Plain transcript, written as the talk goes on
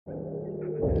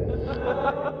What's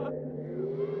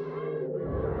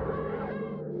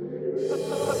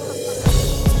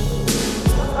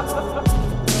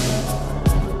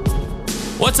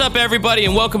up, everybody,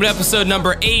 and welcome to episode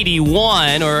number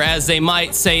 81, or as they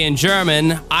might say in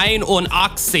German, 81,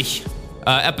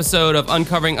 episode of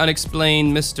Uncovering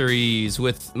Unexplained Mysteries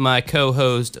with my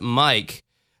co-host, Mike.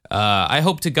 I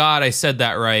hope to God I said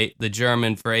that right, the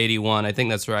German for 81. I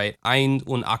think that's right.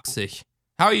 81.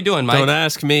 How are you doing, Mike? Don't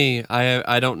ask me.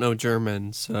 I don't know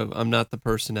German, so I'm not the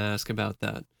person to ask about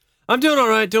that. I'm doing all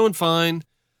right, doing fine.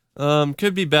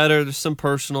 Could be better. There's some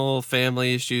personal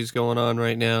family issues going on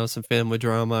right now, some family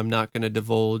drama I'm not going to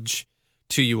divulge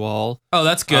to you all. Oh,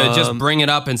 that's good. Just bring it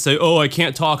up and say, oh, I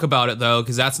can't talk about it, though,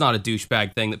 because that's not a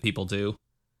douchebag thing that people do.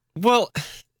 Well,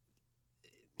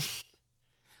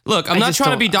 look, I'm not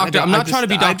trying to be Dr. Phil right now, I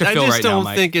just don't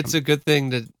Mike. think it's a good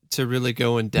thing to really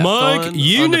go in depth Mike, on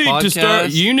you the need to podcast. start.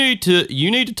 You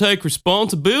need to take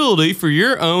responsibility for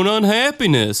your own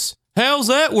unhappiness. How's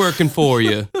that working for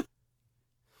you?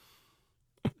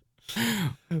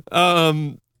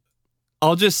 I'll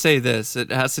just say this. It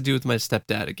has to do with my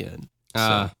stepdad again.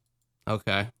 So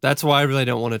Okay. that's why I really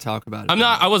don't want to talk about it.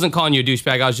 I wasn't calling you a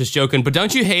douchebag. I was just joking. But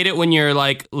don't you hate it when you're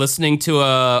like listening to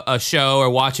a show or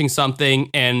watching something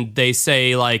and they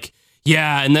say like,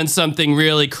 yeah, and then something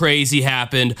really crazy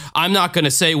happened. I'm not going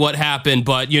to say what happened,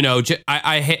 but you know,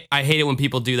 I hate it when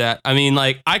people do that. I mean,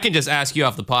 like, I can just ask you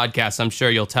off the podcast. I'm sure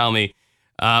you'll tell me.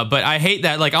 But I hate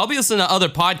that. Like, I'll be listening to other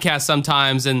podcasts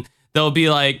sometimes and they'll be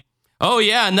like, oh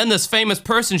yeah, and then this famous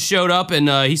person showed up and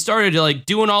he started like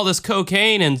doing all this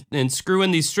cocaine and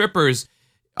screwing these strippers.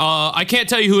 I can't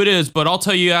tell you who it is, but I'll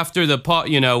tell you after the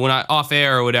when I off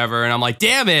air or whatever. And I'm like,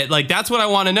 damn it, like that's what I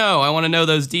want to know. I want to know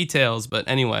those details. But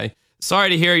anyway, sorry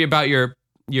to hear about your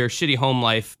shitty home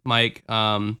life, Mike.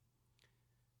 I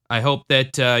hope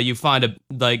that you find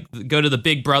go to the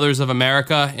Big Brothers of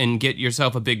America and get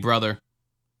yourself a big brother.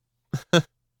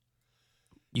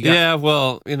 Yeah,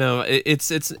 well, you know,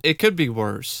 it could be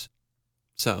worse.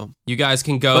 So you guys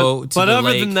can go to but the other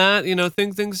lake. than that, you know,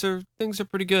 things are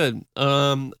pretty good.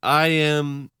 I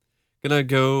am gonna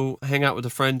go hang out with a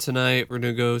friend tonight. We're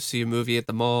gonna go see a movie at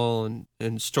the mall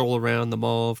and stroll around the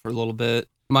mall for a little bit,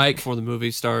 Mike, before the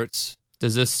movie starts.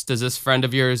 Does this friend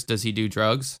of yours, does he do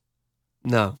drugs?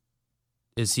 No.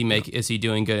 Is he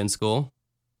doing good in school?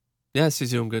 Yes,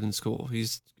 he's doing good in school.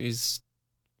 He's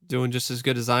doing just as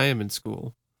good as I am in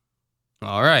school.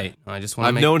 All right. I just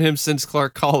want to I've known him since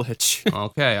Clark College.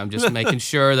 Okay, I'm just making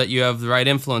sure that you have the right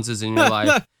influences in your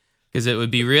life. Because it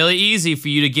would be really easy for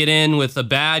you to get in with a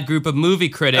bad group of movie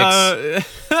critics.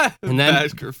 And then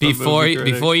before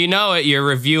you know it, you're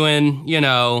reviewing,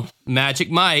 Magic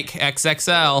Mike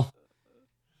XXL.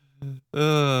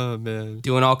 Oh, man.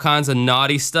 Doing all kinds of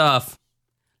naughty stuff.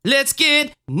 Let's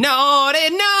get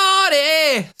naughty.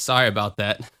 Sorry about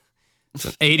that.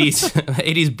 Some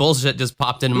 80s bullshit just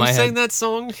popped into my head. Who sang that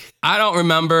song? I don't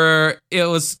remember. It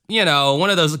was, one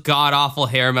of those god-awful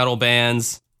hair metal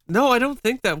bands. No, I don't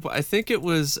think that. I think it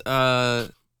was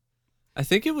like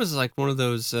one of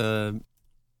those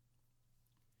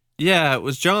yeah, it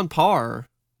was John Parr.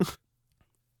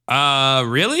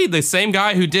 Really? The same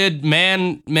guy who did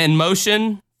Man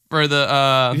Motion for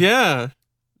the yeah.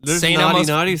 There's Saint a Naughty Elmo's...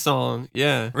 Naughty song.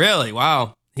 Yeah. Really?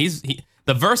 Wow.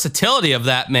 The versatility of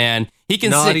that man. He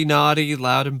can Naughty Naughty,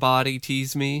 Loud and Body,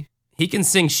 Tease Me. He can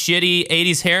sing shitty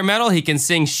 80s hair metal. He can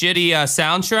sing shitty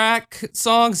soundtrack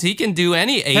songs. He can do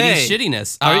any 80s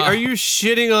shittiness. Are you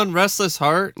shitting on Restless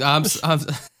Heart? I'm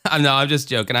just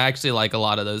joking. I actually like a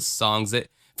lot of those songs. That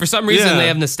for some reason they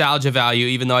have nostalgia value,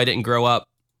 even though I didn't grow up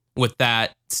with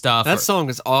that stuff. That song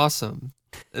is awesome.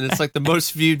 And it's like the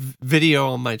most viewed video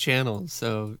on my channel,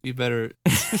 so you better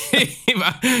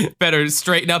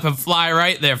straighten up and fly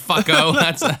right there, fucko.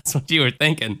 That's what you were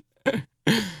thinking.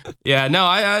 Yeah, no,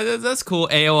 I that's cool.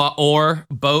 AOR or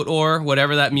boat or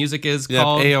whatever that music is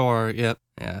called. AOR, yep.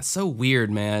 Yeah, so weird,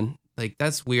 man. Like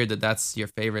that's weird that's your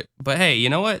favorite. But hey, you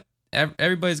know what?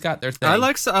 Everybody's got their thing. I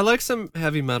like some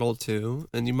heavy metal too,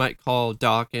 and you might call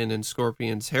Dokken and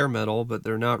Scorpions hair metal, but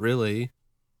they're not really.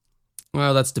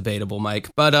 Well, that's debatable, Mike.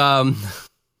 But no.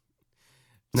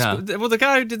 Well, the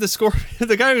guy who did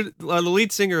the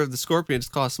lead singer of the Scorpions,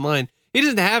 Klaus Meine, he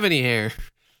doesn't have any hair.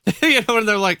 And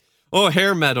they're like, oh,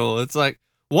 hair metal. It's like,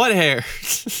 what hair?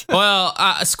 Well,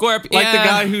 Scorpion. Like the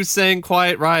guy who sang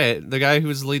Quiet Riot, the guy who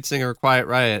was the lead singer of Quiet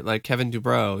Riot, like Kevin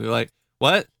Dubrow. You're like,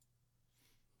 what?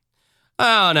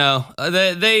 I don't know.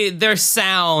 Their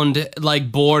sound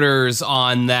like borders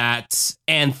on that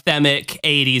anthemic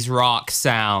 80s rock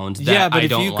sound. That but I if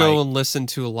don't you like. go and listen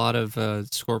to a lot of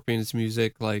Scorpions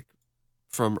music, like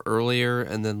from earlier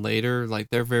and then later, like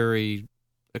they're very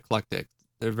eclectic.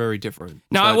 They're very different.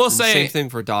 Now, I will and say- same thing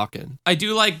for Dokken. I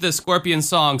do like the Scorpion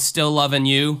song "Still Loving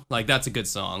You." Like that's a good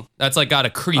song. That's like got a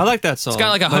creep. I like that song. It's got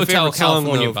like a My Hotel favorite song,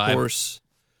 California though, vibe. of course,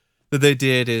 that they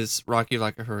did is "Rock You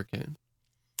Like a Hurricane."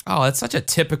 Oh, that's such a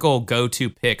typical go-to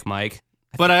pick, Mike.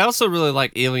 But I also really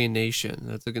like "Alien Nation."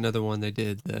 That's another one they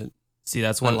did that, See,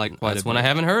 that's one like quite that's a one I bit.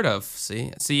 haven't heard of.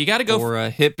 See, you got to go. or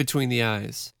 "Hit Between the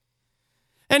Eyes."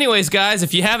 Anyways, guys,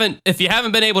 if you haven't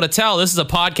been able to tell, this is a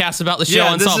podcast about the show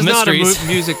Yeah, this Unsolved is not Mysteries. a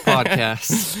music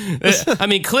podcast. I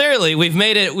mean, clearly we've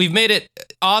made it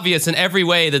obvious in every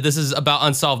way that this is about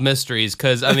unsolved mysteries.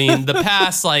 Because I mean, the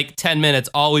past like 10 minutes,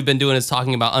 all we've been doing is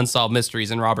talking about unsolved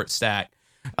mysteries and Robert Stack.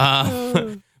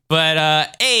 But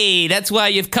hey, that's why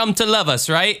you've come to love us,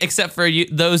 right? Except for you,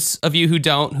 those of you who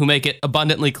don't, who make it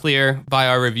abundantly clear by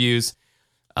our reviews.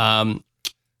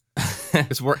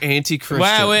 Because we're anti-Christian.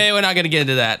 Well, we're not gonna get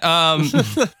into that.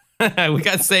 We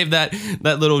got to save that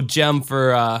little gem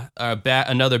for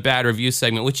another bad review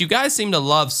segment, which you guys seem to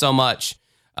love so much.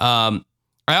 I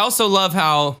also love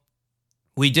how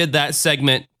we did that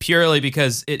segment purely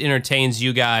because it entertains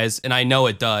you guys, and I know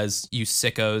it does, you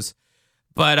sickos.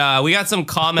 But we got some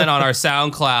comment on our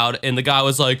SoundCloud, and the guy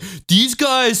was like, "These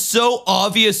guys so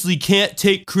obviously can't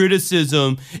take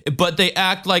criticism, but they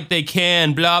act like they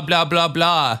can, blah, blah, blah,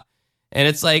 blah." And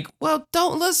it's like, well,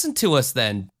 don't listen to us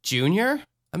then, Junior.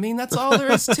 I mean, that's all there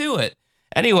is to it.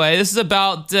 Anyway, this is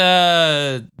about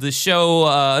the show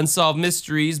Unsolved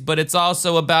Mysteries, but it's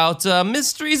also about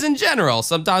mysteries in general.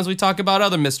 Sometimes we talk about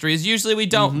other mysteries. Usually we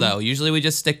don't, though. Usually we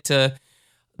just stick to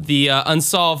the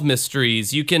Unsolved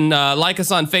Mysteries. You can like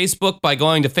us on Facebook by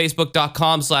going to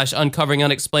facebook.com/uncovering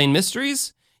unexplained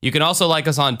mysteries. You can also like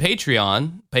us on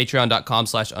Patreon,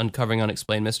 patreon.com/uncovering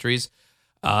unexplained mysteries.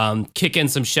 Kick in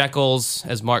some shekels,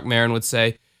 as Mark Maron would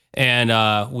say, and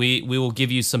we will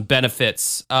give you some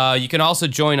benefits. You can also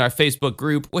join our Facebook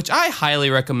group, which I highly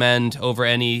recommend over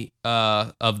any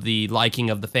of the liking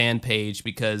of the fan page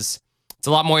because it's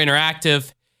a lot more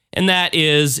interactive. And that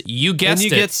is, you guessed it.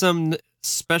 And you get some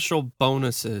special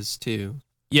bonuses too.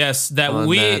 Yes, that on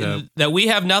we that,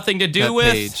 have nothing to do that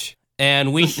with, page.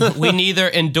 and we neither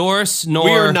endorse nor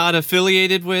We are not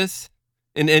affiliated with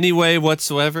in any way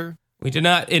whatsoever. We do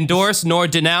not endorse nor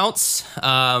denounce.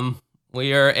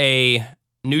 We are a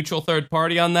neutral third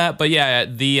party on that. But yeah,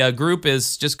 the group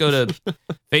is, just go to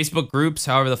Facebook groups,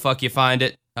 however the fuck you find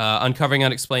it, Uncovering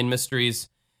Unexplained Mysteries,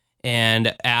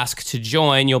 and ask to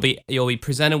join. You'll be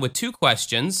presented with 2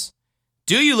 questions.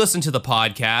 Do you listen to the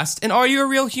podcast, and are you a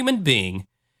real human being?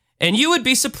 And you would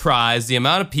be surprised the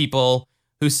amount of people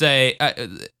who say,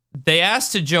 they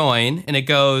ask to join, and it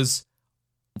goes,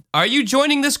 "Are you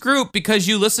joining this group because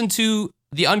you listen to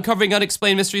the Uncovering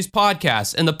Unexplained Mysteries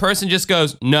podcast?" And the person just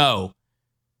goes, "No."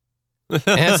 And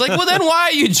it's like, well, then why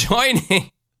are you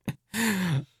joining?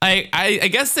 I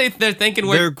guess they're thinking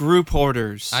They're group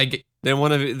hoarders. I They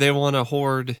want to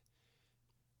hoard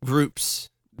groups.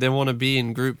 They want to be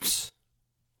in groups.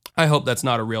 hope that's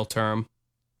not a real term.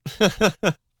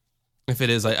 If it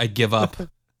is, I give up.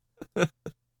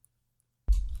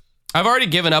 I've already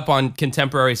given up on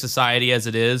contemporary society as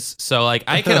it is, so like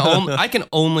I can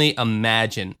only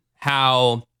imagine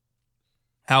how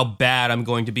bad I'm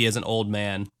going to be as an old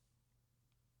man.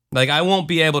 Like I won't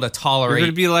be able to You're tolerate.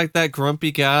 going to be like that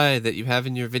grumpy guy that you have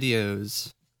in your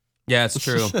videos. Yeah, it's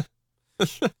true.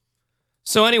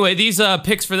 So anyway, these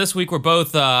picks for this week were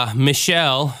both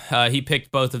Michelle. He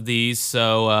picked both of these,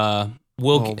 so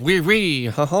we'll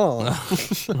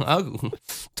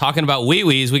talking about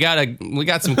wee-wees. We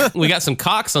got some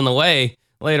cocks on the way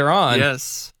later on.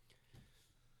 Yes.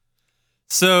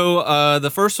 So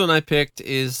the first one I picked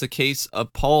is the case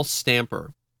of Paul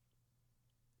Stamper.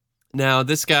 Now,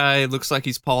 this guy looks like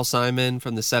he's Paul Simon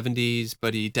from the 70s,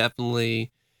 but he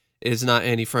definitely is not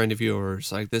any friend of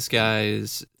yours. Like, this guy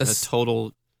is a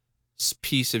total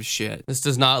piece of shit. This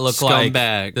does not look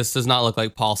Scumbag. This does not look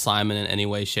like Paul Simon in any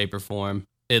way, shape, or form.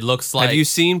 It looks like. Have you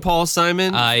seen Paul Simon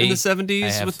in the I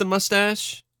 70s have. with the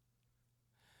mustache?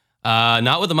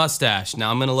 Not with the mustache.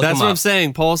 Now I'm gonna look That's him what up. I'm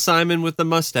saying. Paul Simon with the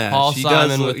mustache. Paul He Simon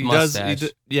does look- with he mustache.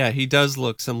 Does, he does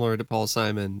look similar to Paul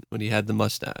Simon when he had the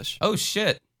mustache. Oh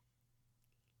shit.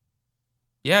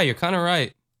 Yeah, you're kind of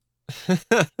right.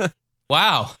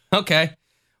 Wow. Okay.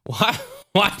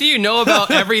 Why do you know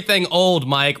about everything old,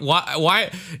 Mike?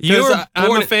 Why you were I'm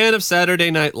born a fan of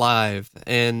Saturday Night Live,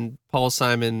 and Paul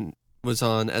Simon was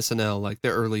on SNL like the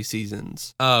early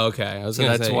seasons. Oh, okay. I was So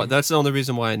gonna that's say. why, that's the only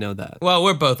reason why I know that. Well,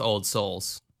 we're both old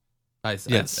souls. I'd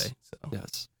Yes. say. So.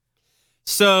 Yes.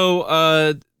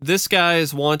 So this guy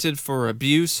is wanted for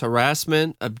abuse,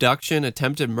 harassment, abduction,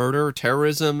 attempted murder,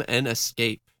 terrorism, and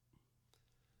escape.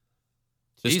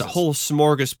 Just Jesus. a whole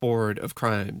smorgasbord of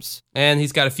crimes. And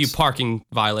he's got a few parking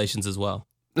violations as well.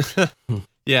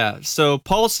 Yeah, so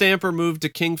Paul Stamper moved to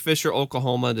Kingfisher,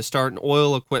 Oklahoma to start an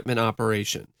oil equipment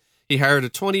operation. He hired a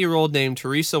 20-year-old named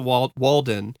Teresa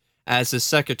Walden as his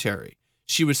secretary.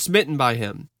 She was smitten by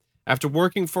him. After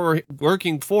working for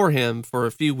him for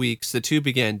a few weeks, the two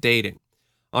began dating.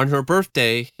 On her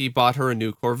birthday, he bought her a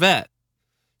new Corvette.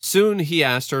 Soon, he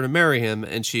asked her to marry him,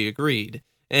 and she agreed.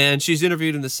 And she's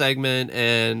interviewed in the segment,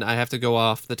 and I have to go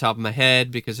off the top of my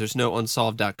head because there's no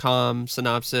unsolved.com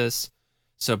synopsis,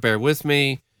 so bear with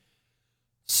me.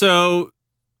 So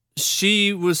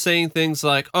she was saying things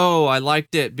like, oh, I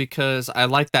liked it because I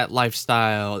liked that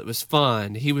lifestyle. It was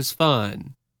fun. He was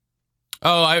fun.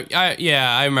 Oh,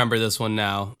 I remember this one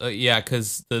now. Yeah,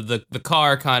 because the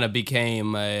car kind of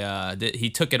became he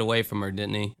took it away from her,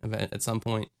 didn't he, at some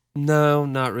point? No,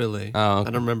 not really. Oh, okay.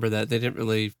 I don't remember that. They didn't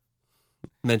really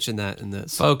mention that in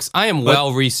this. Folks, I am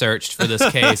well researched for this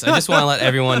case. I just want to let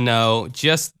everyone know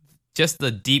just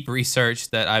the deep research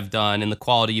that I've done and the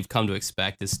quality you've come to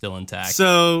expect is still intact.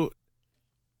 So,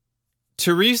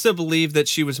 Teresa believed that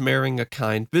she was marrying a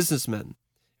kind businessman.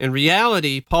 In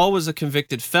reality, Paul was a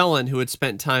convicted felon who had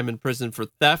spent time in prison for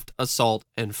theft, assault,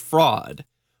 and fraud.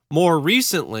 More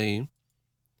recently,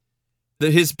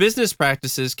 his business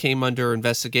practices came under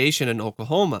investigation in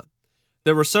Oklahoma.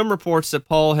 There were some reports that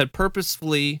Paul had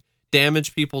purposefully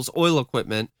damaged people's oil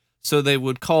equipment so they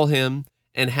would call him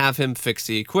and have him fix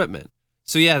the equipment.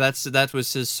 So yeah, that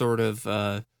was his sort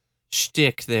of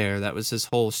shtick there. That was his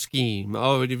whole scheme.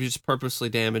 Oh, you just purposely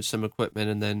damage some equipment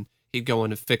and then he'd go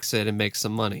in and fix it and make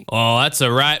some money. Oh, that's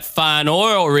a right fine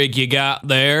oil rig you got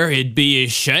there. It'd be a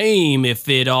shame if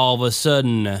it all of a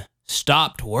sudden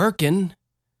stopped working.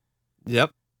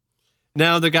 Yep.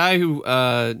 Now, the guy who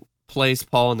plays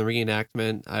Paul in the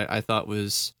reenactment, I thought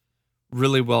was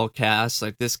really well cast.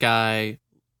 Like, this guy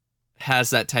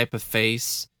has that type of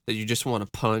face that you just want to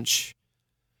punch.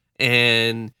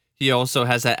 And he also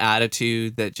has that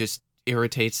attitude that just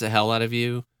irritates the hell out of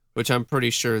you, which I'm pretty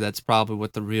sure that's probably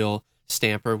what the real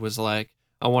Stamper was like.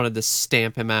 I wanted to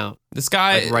stamp him out. This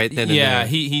guy, like, right then and yeah, there.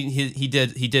 he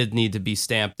did need to be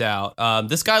stamped out.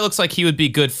 This guy looks like he would be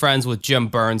good friends with Jim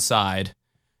Burnside.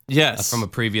 Yes. From a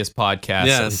previous podcast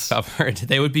Yes. that we covered.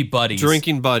 They would be buddies.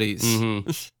 Drinking buddies.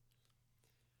 Mm-hmm.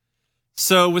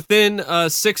 So within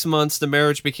 6 months, the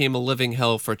marriage became a living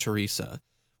hell for Teresa.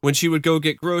 When she would go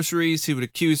get groceries, he would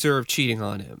accuse her of cheating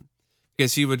on him.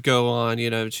 Because he would go on,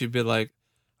 she'd be like,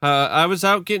 I was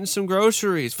out getting some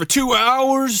groceries for 2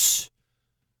 hours.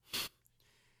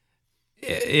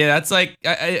 Yeah, that's like,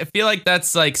 I feel like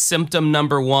that's like symptom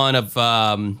number one of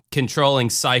controlling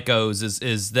psychos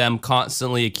is them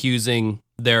constantly accusing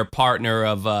their partner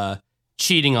of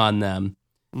cheating on them.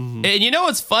 Mm-hmm. And you know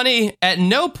what's funny? At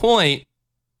no point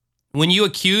when you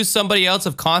accuse somebody else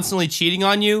of constantly cheating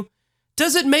on you,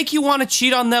 does it make you want to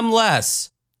cheat on them less?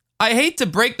 I hate to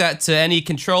break that to any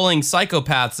controlling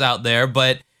psychopaths out there,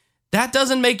 but that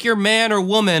doesn't make your man or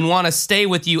woman want to stay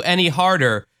with you any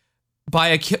harder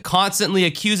by constantly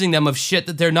accusing them of shit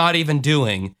that they're not even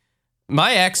doing.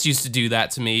 My ex used to do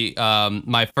that to me.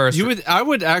 My first. I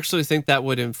would actually think that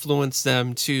would influence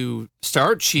them to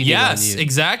start cheating on you. Yes,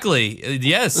 exactly.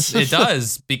 Yes, it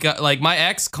does. Because like my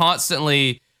ex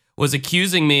constantly was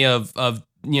accusing me of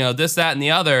this, that, and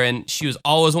the other, and she was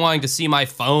always wanting to see my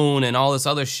phone and all this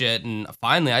other shit. And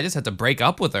finally, I just had to break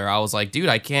up with her. I was like, dude,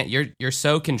 I can't. You're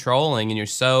so controlling and you're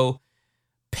so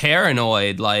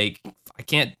paranoid. Like I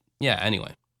can't. Yeah.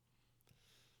 Anyway.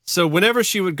 So whenever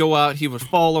she would go out, he would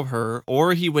follow her,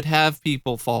 or he would have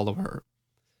people follow her.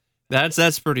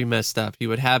 That's pretty messed up. He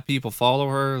would have people follow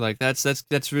her. Like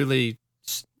that's really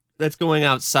going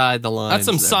outside the lines.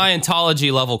 That's some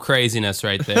Scientology level craziness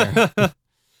right there.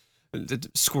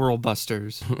 Squirrel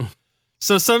busters.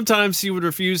 So sometimes he would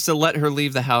refuse to let her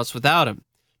leave the house without him.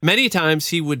 Many times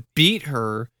he would beat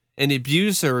her and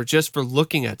abuse her just for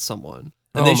looking at someone.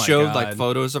 And they showed like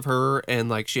photos of her, and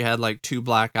like she had like 2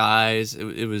 black eyes.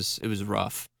 It was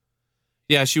rough.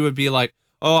 Yeah, she would be like,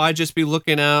 "Oh, I'd just be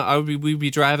looking out. We'd be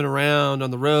driving around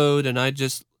on the road, and I'd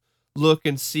just look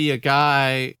and see a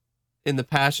guy in the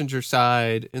passenger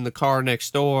side in the car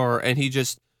next door, and he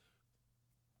just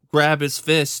grab his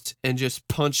fist and just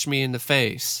punch me in the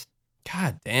face."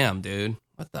 God damn, dude.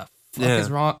 What the fuck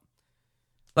is wrong?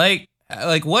 Like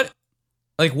what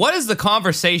is the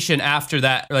conversation after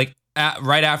that? Like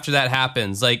right after that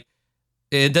happens? Like,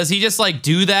 does he just like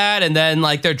do that and then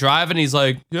like they're driving? He's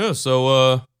like, yeah,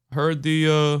 so heard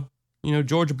the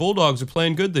Georgia Bulldogs are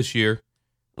playing good this year.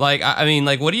 Like, I mean,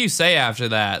 like, what do you say after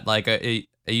that? Like, are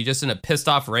you just in a pissed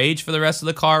off rage for the rest of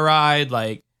the car ride?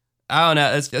 Like, I don't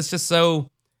know. It's just so.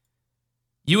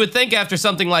 You would think after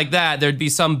something like that, there'd be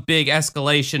some big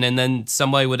escalation and then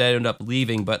somebody would end up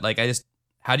leaving. But like,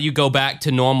 how do you go back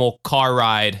to normal car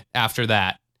ride after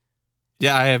that?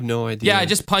 Yeah, I have no idea. Yeah, I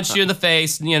just punched you in the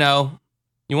face. You know,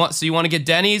 you want to get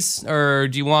Denny's or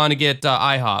do you want to get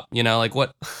IHOP? You know, like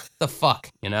what the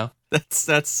fuck? You know,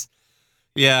 that's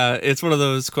yeah. It's one of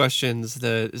those questions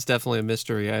that is definitely a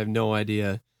mystery. I have no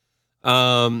idea.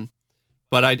 But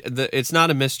it's not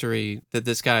a mystery that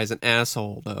this guy is an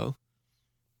asshole though.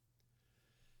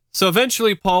 So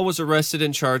eventually, Paul was arrested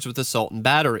and charged with assault and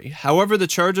battery. However, the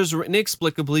charges were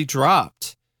inexplicably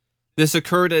dropped. This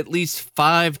occurred at least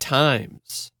 5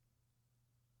 times,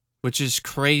 which is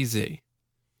crazy.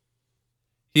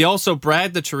 He also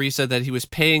bragged to Teresa that he was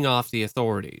paying off the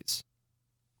authorities.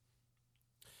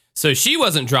 So she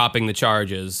wasn't dropping the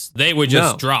charges. They were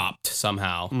just dropped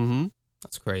somehow. Mm-hmm.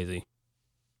 That's crazy.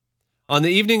 On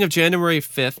the evening of January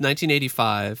 5th,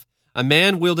 1985, a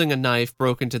man wielding a knife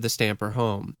broke into the Stamper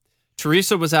home.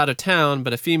 Teresa was out of town,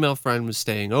 but a female friend was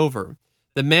staying over.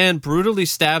 The man brutally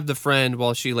stabbed the friend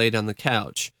while she laid on the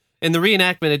couch. In the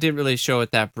reenactment, it didn't really show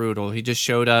it that brutal. He just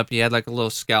showed up. He had like a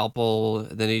little scalpel.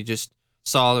 Then he just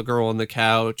saw the girl on the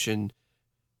couch and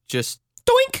just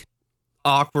doink,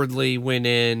 awkwardly went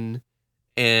in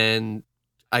and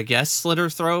I guess slit her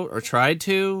throat or tried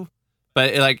to.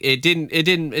 But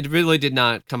it really did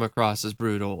not come across as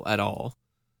brutal at all.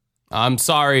 I'm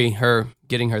sorry her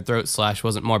getting her throat slashed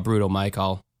wasn't more brutal, Mike.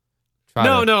 I'll try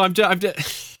I'm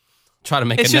try to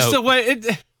make a note. It's just the way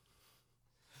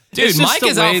Dude, Mike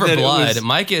is out for blood.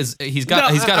 He's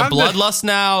got a bloodlust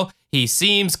now. He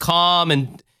seems calm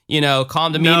and,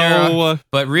 calm demeanor,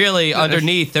 but really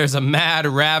underneath there's a mad,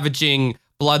 ravaging,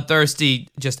 bloodthirsty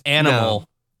just animal.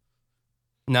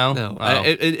 No. Oh.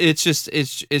 It's just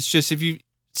if you've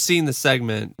seen the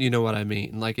segment, you know what I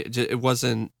mean. Like it was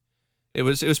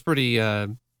pretty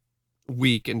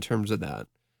weak in terms of that.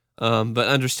 But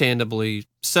understandably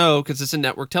so, because it's a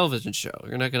network television show.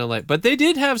 You're not going to but they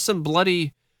did have some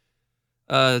bloody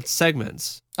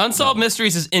segments. Unsolved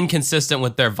Mysteries is inconsistent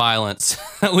with their violence.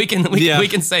 we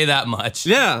can say that much.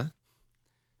 Yeah,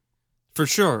 for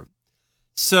sure.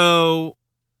 So,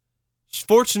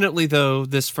 fortunately, though,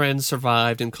 this friend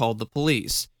survived and called the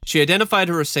police. She identified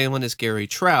her assailant as Gary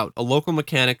Trout, a local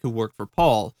mechanic who worked for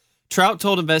Paul. Trout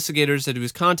told investigators that he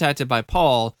was contacted by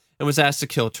Paul and was asked to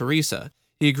kill Teresa.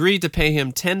 He agreed to pay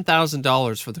him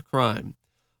 $10,000 for the crime.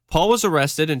 Paul was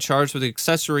arrested and charged with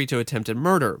accessory to attempted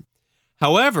murder.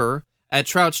 However, at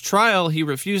Trout's trial, he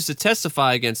refused to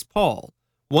testify against Paul.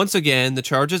 Once again, the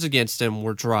charges against him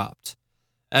were dropped.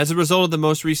 As a result of the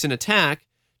most recent attack,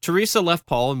 Teresa left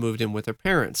Paul and moved in with her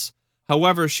parents.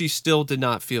 However, she still did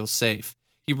not feel safe.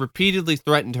 He repeatedly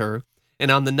threatened her, and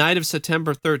on the night of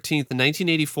September 13th,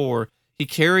 1984, he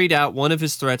carried out one of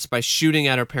his threats by shooting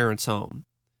at her parents' home.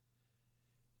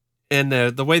 And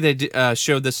the way they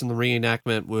showed this in the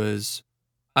reenactment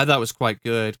I thought was quite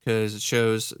good, because it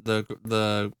shows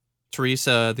the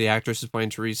Teresa, the actress who's playing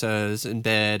Teresa, is in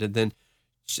bed, and then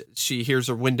she hears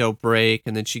her window break,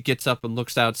 and then she gets up and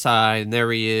looks outside, and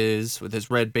there he is with his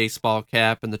red baseball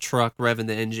cap and the truck revving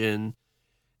the engine.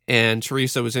 And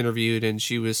Teresa was interviewed, and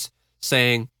she was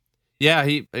saying, yeah,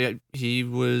 he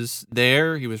was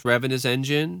there. He was revving his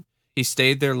engine. He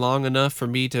stayed there long enough for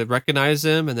me to recognize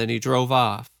him, and then he drove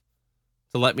off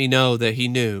to let me know that he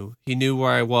knew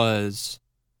where I was.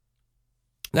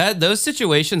 Those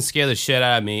situations scare the shit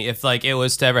out of me if it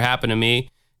was to ever happen to me,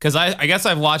 because I guess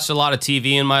I've watched a lot of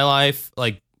TV in my life,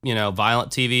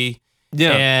 violent TV.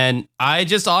 Yeah. And I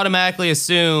just automatically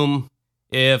assume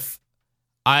if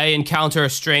I encounter a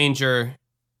stranger,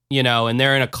 and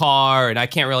they're in a car and I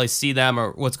can't really see them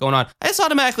or what's going on, I just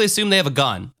automatically assume they have a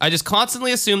gun. I just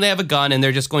constantly assume they have a gun and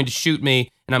they're just going to shoot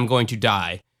me and I'm going to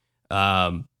die.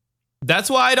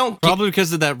 That's why I don't... Probably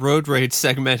because of that road rage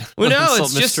segment. Well, no,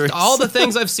 it's just all the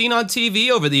things I've seen on TV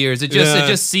over the years. It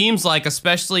just seems like,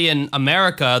 especially in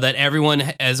America, that everyone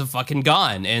has a fucking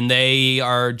gun and they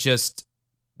are just,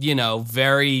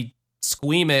 very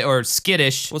squeamish or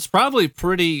skittish. Well, it's probably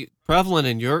pretty prevalent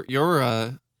in your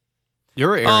area.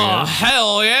 Oh,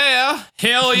 hell yeah.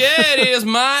 Hell yeah, it is,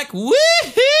 Mike.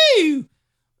 Woohoo!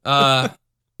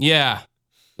 Yeah.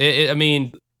 I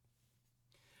mean...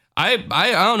 I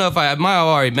don't know if I might have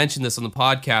already mentioned this on the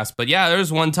podcast, but yeah, there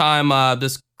was one time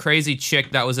this crazy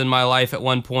chick that was in my life at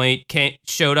one point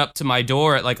showed up to my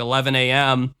door at 11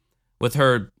 a.m. with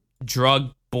her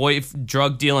drug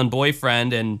dealing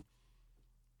boyfriend, and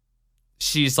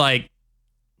she's like,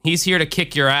 "He's here to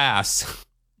kick your ass."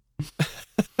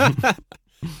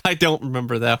 I don't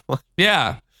remember that one.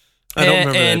 Yeah, I don't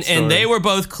remember that story. And they were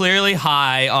both clearly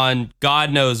high on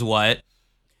God knows what.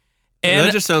 And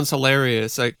that just sounds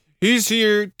hilarious. Like, he's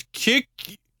here to kick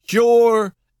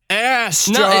your ass,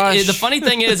 Josh. The funny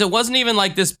thing is, it wasn't even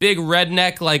like this big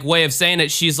redneck like way of saying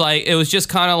it. She's like, it was just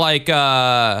kind of like,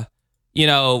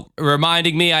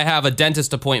 reminding me I have a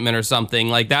dentist appointment or something.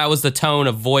 Like, that was the tone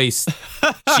of voice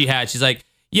she had. She's like,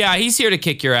 yeah, he's here to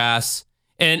kick your ass.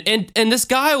 And this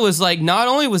guy was like, not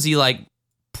only was he like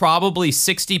probably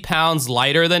 60 pounds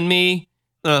lighter than me,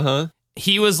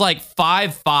 he was like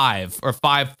 5'5" or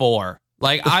 5'4".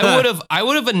 Like, I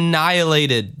would have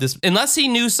annihilated this unless he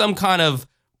knew some kind of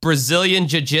Brazilian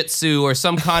jiu-jitsu or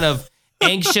some kind of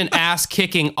ancient ass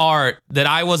kicking art that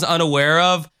I was unaware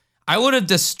of.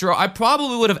 I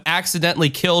probably would have accidentally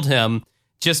killed him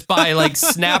just by like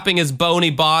snapping his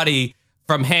bony body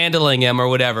from handling him or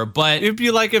whatever. But it'd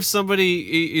be like if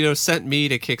somebody, sent me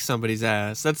to kick somebody's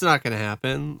ass. That's not going to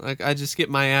happen. Like, I just get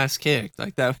my ass kicked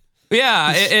like that.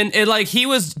 Yeah. And like, he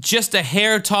was just a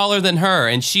hair taller than her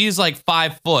and she's like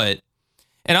 5 foot.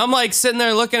 And I'm like sitting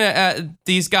there looking at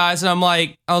these guys and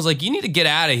I was like, you need to get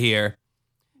out of here.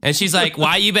 And she's like,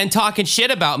 why you been talking shit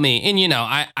about me? And,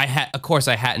 of course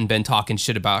I hadn't been talking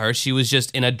shit about her. She was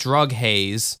just in a drug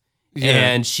haze. Yeah.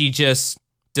 And she just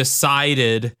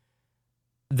decided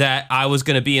that I was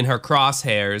going to be in her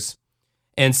crosshairs.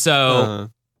 And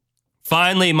so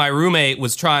finally my roommate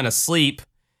was trying to sleep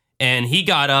and he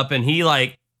got up and he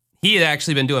had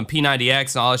actually been doing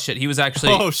P90X and all this shit. He was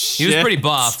actually, he was pretty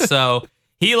buff. So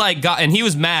he and he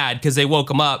was mad because they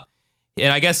woke him up.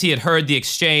 And I guess he had heard the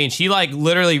exchange. He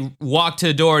literally walked to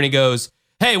the door and he goes,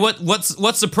 hey,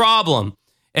 what's the problem?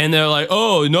 And they're like,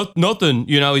 oh, nothing.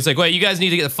 He's like, wait, you guys need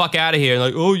to get the fuck out of here. And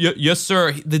like, oh, yes,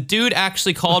 sir. The dude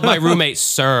actually called my roommate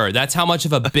sir. That's how much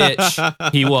of a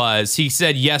bitch he was. He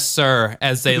said, yes, sir,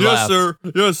 as they left. Yes, sir.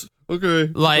 Yes.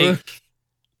 Okay.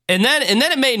 And then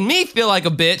it made me feel like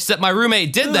a bitch that my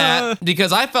roommate did that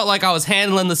because I felt like I was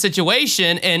handling the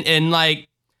situation and like,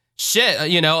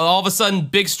 shit, all of a sudden,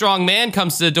 big, strong man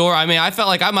comes to the door. I mean, I felt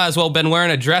like I might as well have been wearing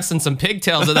a dress and some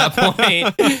pigtails at that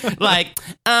point. Like,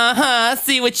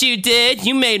 see what you did?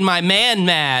 You made my man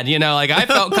mad. I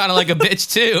felt kind of like a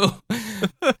bitch, too.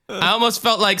 I almost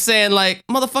felt like saying, like,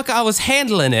 motherfucker, I was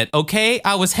handling it, okay?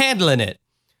 I was handling it.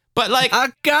 But like, I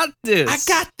got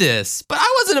this. But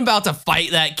I wasn't about to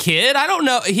fight that kid. I don't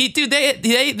know.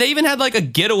 They even had like a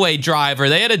getaway driver.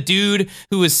 They had a dude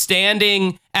who was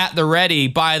standing at the ready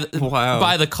by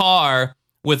the car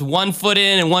with 1 foot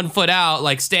in and 1 foot out,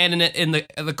 like standing in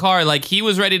the car. Like, he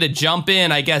was ready to jump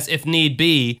in, I guess, if need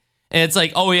be. And it's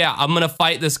like, oh yeah, I'm going to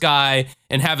fight this guy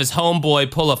and have his homeboy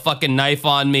pull a fucking knife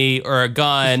on me or a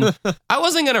gun. I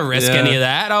wasn't going to risk any of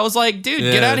that. I was like, dude,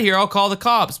 get out of here. I'll call the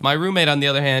cops. My roommate, on the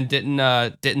other hand,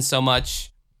 didn't so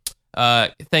much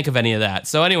think of any of that.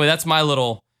 So anyway, that's my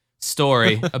little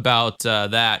story about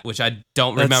that, which I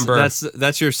don't remember.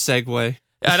 That's your segue.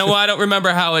 I don't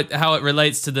remember how it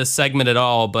relates to this segment at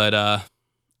all, but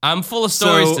I'm full of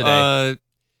stories today.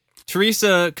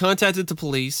 Teresa contacted the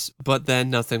police, but then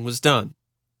nothing was done,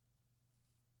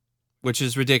 which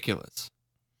is ridiculous.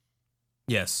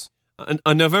 Yes.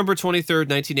 On November 23rd,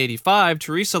 1985,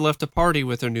 Teresa left a party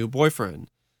with her new boyfriend,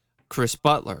 Chris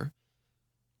Butler.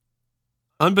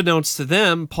 Unbeknownst to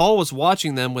them, Paul was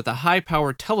watching them with a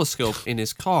high-powered telescope in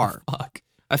his car. Fuck.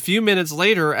 A few minutes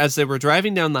later, as they were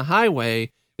driving down the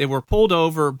highway, they were pulled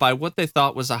over by what they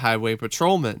thought was a highway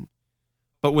patrolman.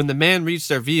 But when the man reached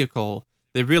their vehicle,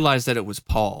 they realized that it was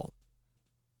Paul.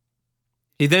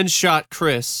 He then shot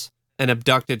Chris and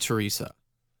abducted Teresa.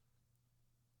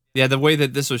 Yeah, the way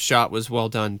that this was shot was well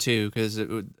done, too, because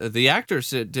the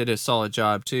actors did a solid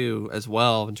job, too, as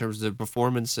well, in terms of their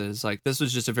performances. Like, this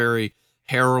was just a very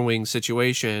harrowing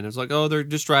situation. It was like, oh, they're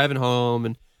just driving home,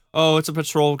 and, oh, it's a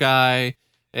patrol guy.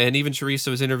 And even Teresa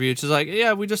was interviewed. She's like,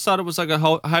 yeah, we just thought it was like a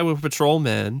highway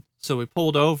patrolman, so we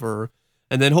pulled over.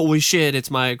 And then, holy shit, it's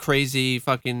my crazy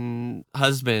fucking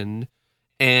husband.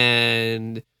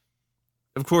 And,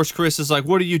 of course, Chris is like,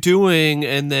 what are you doing?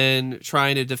 And then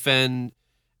trying to defend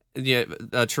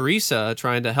Teresa,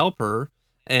 trying to help her.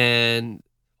 And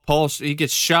Paul, he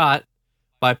gets shot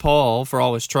by Paul for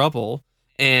all his trouble.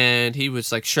 And he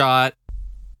was, like, shot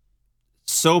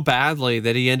so badly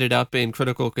that he ended up in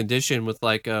critical condition with,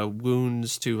 like,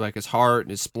 wounds to, like, his heart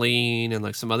and his spleen and,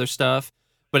 like, some other stuff.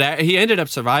 But he ended up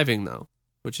surviving, though.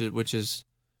 Which is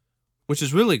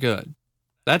really good.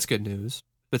 That's good news.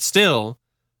 But still,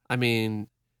 I mean,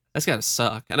 that's gotta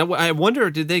suck. And I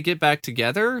wonder, did they get back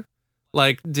together?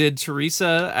 Like, did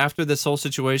Teresa, after this whole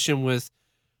situation with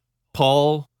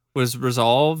Paul was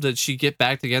resolved, did she get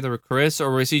back together with Chris, or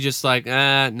was he just like,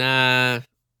 nah,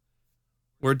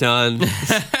 we're done?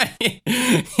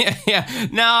 yeah.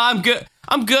 No, I'm good.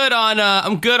 I'm good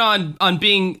on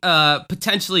being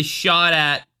potentially shot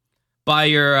at by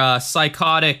your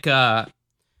psychotic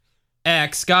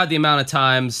ex. God, the amount of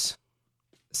times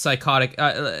psychotic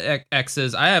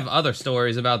exes. I have other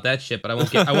stories about that shit, but I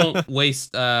won't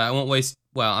waste.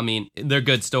 Well, I mean, they're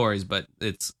good stories, but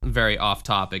it's very off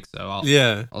topic, so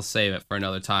I'll save it for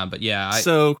another time. But yeah,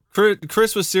 so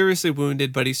Chris was seriously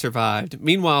wounded, but he survived.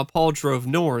 Meanwhile, Paul drove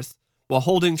north while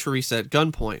holding Teresa at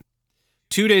gunpoint.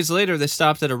 2 days later, they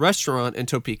stopped at a restaurant in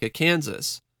Topeka,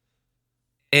 Kansas.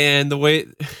 And the way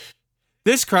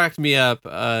this cracked me up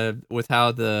with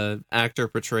how the actor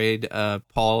portrayed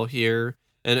Paul here,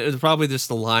 and it was probably just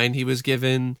the line he was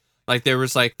given. Like there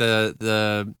was like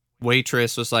the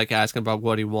waitress was like asking about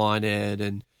what he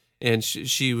wanted, and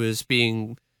she was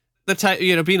being the type,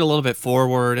 being a little bit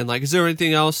forward and like, is there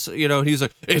anything else? And he's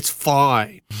like, it's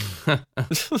fine.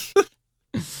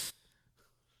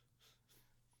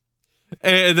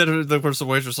 And then the person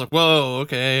waitress was like, whoa,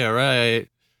 okay, all right.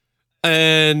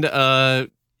 And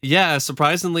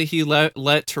surprisingly, he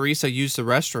let Teresa use the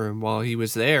restroom while he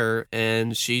was there,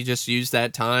 and she just used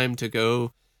that time to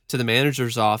go to the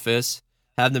manager's office,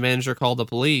 have the manager call the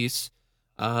police,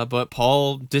 but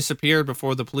Paul disappeared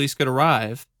before the police could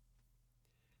arrive.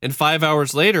 And 5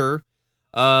 hours later,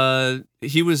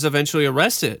 he was eventually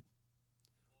arrested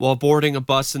while boarding a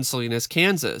bus in Salinas,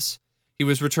 Kansas. He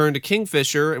was returned to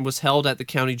Kingfisher and was held at the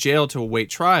county jail to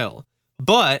await trial.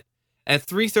 But at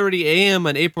 3:30 a.m.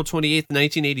 on April 28,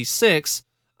 1986,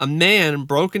 a man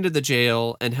broke into the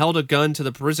jail and held a gun to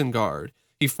the prison guard.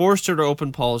 He forced her to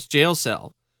open Paul's jail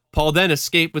cell. Paul then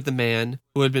escaped with the man,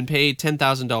 who had been paid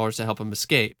 $10,000 to help him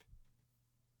escape.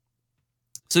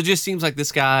 So it just seems like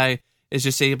this guy is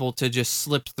just able to just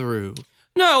slip through.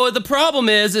 No, the problem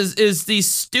is these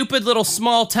stupid little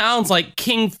small towns like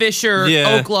Kingfisher,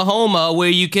 Oklahoma, where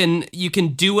you can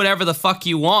do whatever the fuck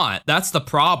you want. That's the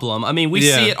problem. I mean, we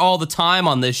see it all the time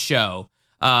on this show.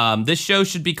 This show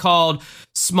should be called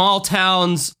 "Small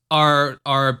Towns Are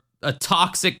a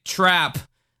Toxic Trap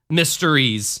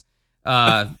Mysteries."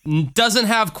 Doesn't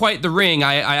have quite the ring.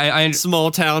 I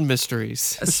Small town mysteries.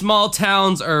 Small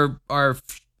towns are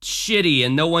shitty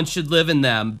and no one should live in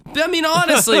them. I mean,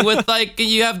 honestly, with like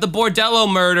you have the Bordello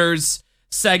murders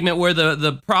segment where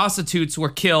the prostitutes were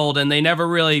killed and they never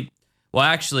really, well,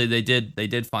 actually they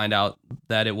did find out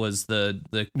that it was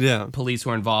the police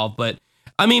were involved, but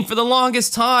I mean, for the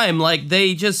longest time, like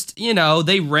they just,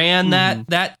 they ran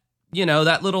that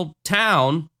little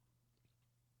town,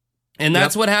 and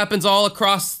that's what happens all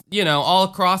across these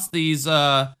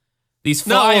Not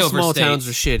all flyover small states. towns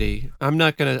are shitty. I'm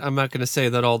not gonna say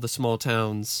that all the small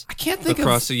towns I can't think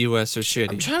across the U.S. are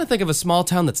shitty. I'm trying to think of a small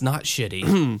town that's not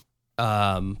shitty.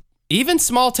 Even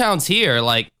small towns here,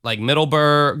 like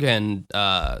Middleburg and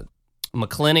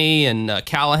McClinney and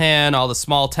Callahan, all the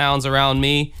small towns around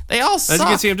me, they all suck. As you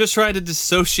can see, I'm just trying to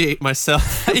dissociate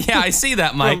myself. Yeah, I see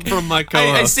that, Mike. from my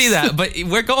co-host. I see that, but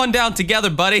we're going down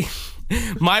together, buddy.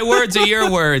 My words are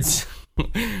your words.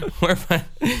 I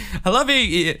love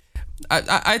you.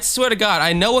 I swear to God,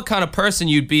 I know what kind of person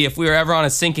you'd be if we were ever on a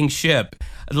sinking ship.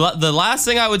 The last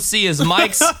thing I would see is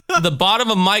the bottom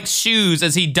of Mike's shoes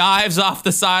as he dives off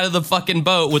the side of the fucking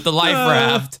boat with the life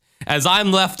raft as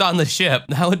I'm left on the ship.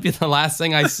 That would be the last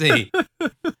thing I see.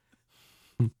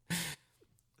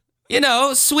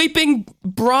 Sweeping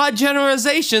broad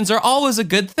generalizations are always a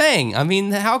good thing. I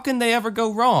mean, how can they ever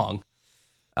go wrong?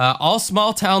 All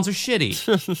small towns are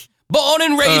shitty. Born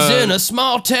and raised in a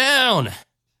small town.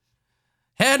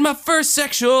 Had my first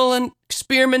sexual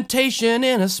experimentation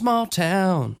in a small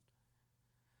town.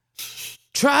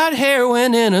 Tried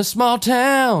heroin in a small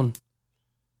town.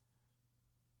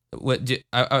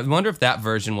 I wonder if that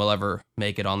version will ever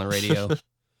make it on the radio.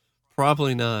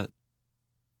 Probably not.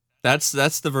 That's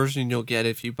the version you'll get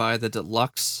if you buy the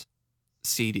deluxe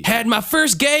CD. Had my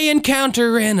first gay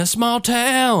encounter in a small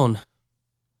town.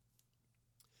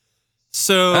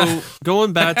 So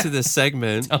going back to this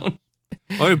segment.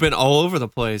 We've been all over the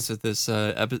place with this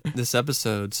this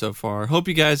episode so far. Hope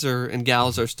you guys and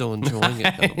gals are still enjoying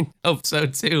it, though. I hope so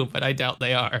too, but I doubt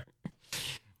they are.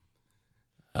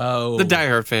 Oh, the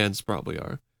diehard fans probably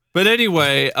are. But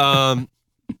anyway, I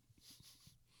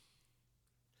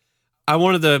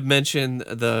wanted to mention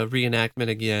the reenactment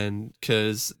again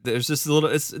because there's just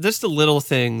it's just the little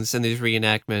things in these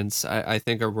reenactments I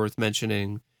think are worth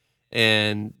mentioning,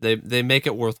 and they make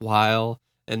it worthwhile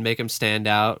and make them stand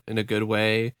out in a good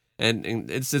way, and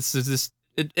it's just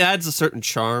it adds a certain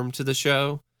charm to the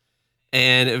show,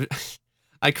 and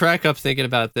I crack up thinking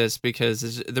about this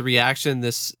because the reaction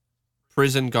this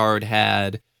prison guard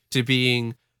had to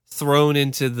being thrown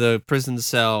into the prison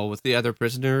cell with the other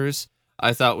prisoners.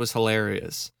 I thought was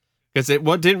hilarious because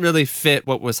what didn't really fit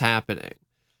what was happening.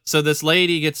 So this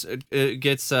lady gets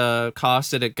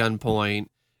accosted at gunpoint,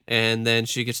 and then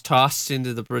she gets tossed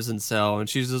into the prison cell, and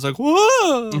she's just like,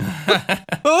 "Whoa!"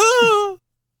 Ah!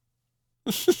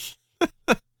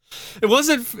 It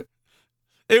wasn't.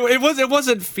 It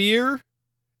wasn't fear.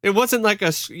 It wasn't like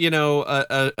a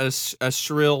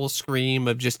shrill scream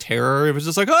of just terror. It was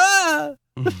just like, ah!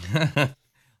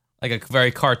 Like a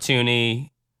very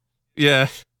cartoony. Yeah.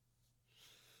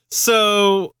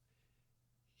 So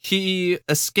he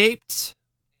escaped,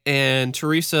 and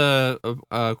Teresa,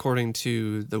 according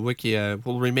to the Wikia,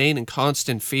 will remain in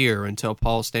constant fear until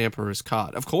Paul Stamper is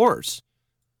caught. Of course.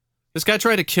 This guy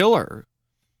tried to kill her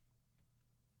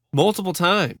multiple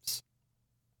times.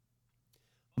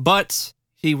 But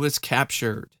he was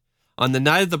captured. On the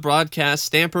night of the broadcast,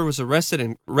 Stamper was arrested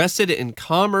in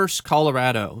Commerce,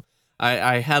 Colorado.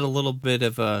 I had a little bit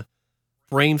of a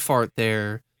brain fart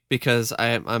there because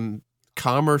I'm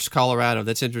Commerce, Colorado.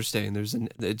 That's interesting.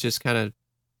 It just kind of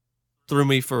threw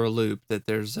me for a loop that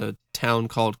there's a town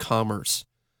called Commerce.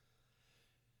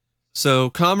 So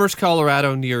Commerce,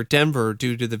 Colorado, near Denver,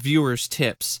 due to the viewers'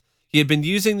 tips. He had been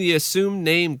using the assumed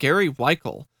name Gary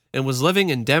Weichel and was living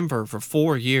in Denver for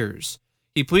 4 years.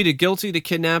 He pleaded guilty to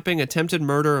kidnapping, attempted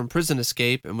murder, and prison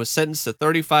escape, and was sentenced to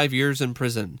 35 years in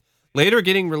prison, later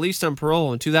getting released on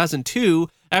parole in 2002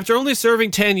 after only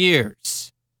serving 10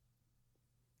 years.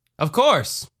 Of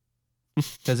course.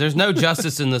 Because there's no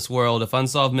justice in this world if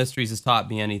Unsolved Mysteries has taught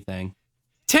me anything.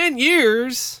 10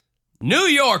 years? New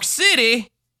York City!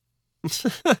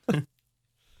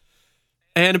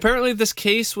 And apparently this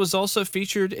case was also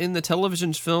featured in the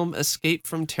television film Escape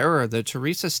from Terror, the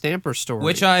Teresa Stamper story.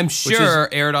 Which I'm sure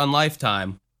aired on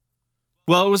Lifetime.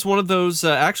 Well, it was one of those,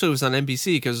 actually it was on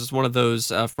NBC because it was one of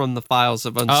those From the Files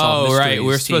of Unsolved Mysteries. Oh, right.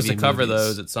 We're supposed TV to cover movies.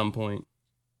 those at some point.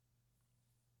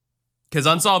 Because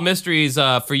Unsolved Mysteries,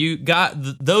 for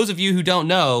those of you who don't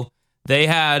know, they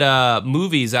had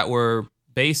movies that were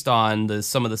based on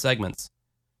some of the segments.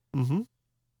 Mm-hmm.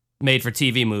 Made for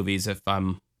TV movies, if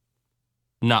I'm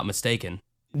not mistaken.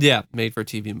 Yeah, made for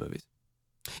TV movies.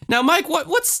 Now, Mike,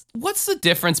 what's the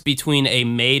difference between a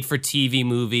made for TV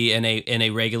movie and a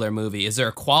regular movie? Is there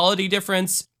a quality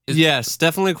difference? Yes,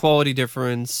 definitely a quality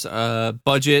difference.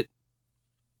 Budget.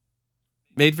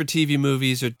 Made for TV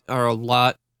movies are a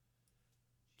lot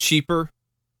cheaper,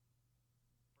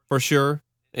 for sure,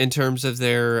 in terms of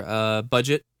their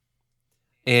budget.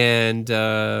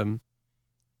 And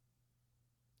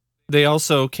they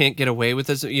also can't get away with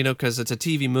this, because it's a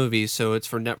TV movie, so it's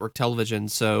for network television,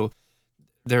 so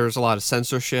there's a lot of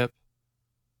censorship.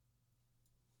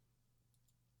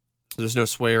 There's no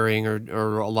swearing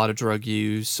or a lot of drug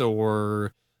use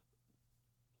or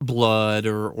blood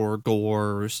or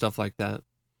gore or stuff like that.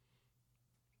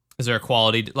 Is there a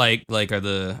quality like are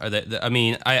they? I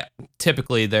mean,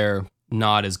 typically they're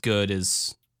not as good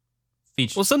as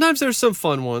feature. Well, sometimes there's some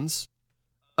fun ones.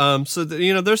 So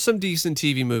there's some decent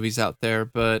TV movies out there,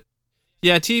 but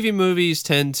yeah, TV movies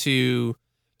tend to,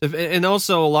 and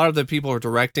also a lot of the people who are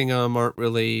directing them aren't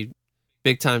really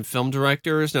big time film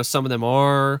directors. Now some of them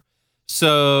are.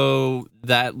 So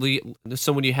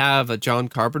so when you have a John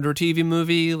Carpenter TV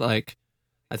movie, like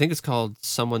I think it's called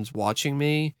Someone's Watching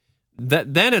Me,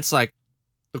 then it's like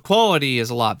the quality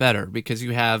is a lot better because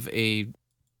you have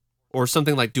or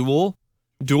something like Duel.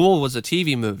 Duel was a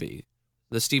TV movie,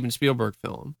 the Steven Spielberg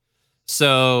film.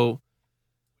 So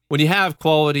when you have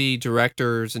quality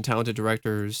directors and talented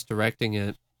directors directing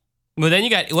it. Well, then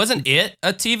wasn't it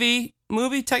a TV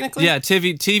movie technically? Yeah,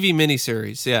 TV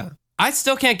miniseries, yeah. I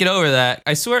still can't get over that.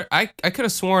 I swear, I could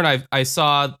have sworn I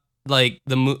saw like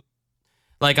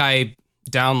I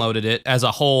downloaded it as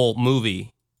a whole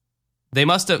movie. They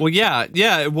must have. Well, yeah,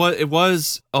 it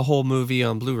was a whole movie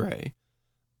on Blu-ray.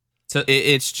 So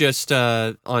it's just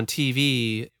on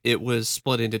TV. It was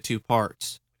split into 2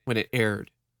 parts when it aired.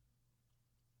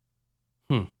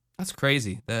 That's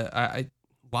crazy.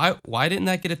 Why didn't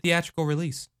that get a theatrical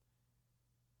release?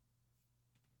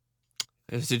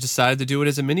 They decided to do it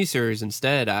as a miniseries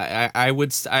instead. I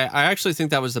actually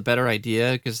think that was a better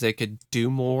idea because they could do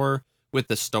more with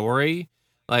the story.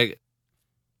 Like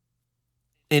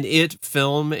an It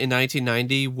film in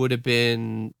 1990 would have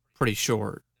been pretty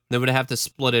short. They would have to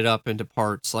split it up into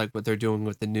parts like what they're doing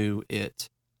with the new It.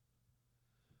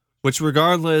 Which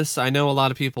regardless, I know a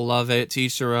lot of people love it. To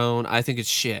each their own. I think it's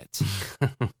shit.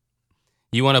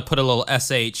 You want to put a little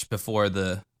SH before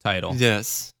the title.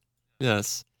 Yes.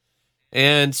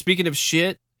 And speaking of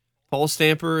shit, Paul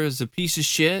Stamper is a piece of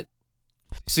shit.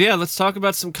 So yeah, let's talk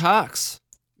about some cocks.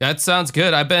 That sounds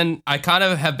good. I kind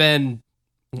of have been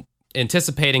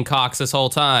anticipating cocks this whole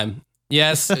time.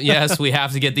 Yes, yes, we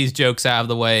have to get these jokes out of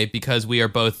the way because we are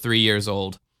both 3 years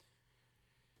old.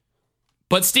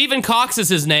 But Stephen Cox is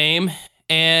his name,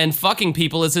 and fucking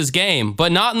people is his game,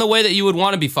 but not in the way that you would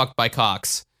want to be fucked by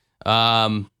Cox.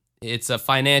 It's a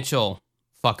financial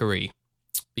fuckery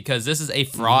because this is a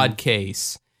fraud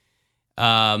case.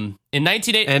 In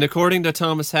 1980, and according to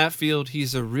Thomas Hatfield,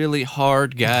 he's a really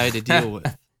hard guy to deal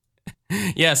with.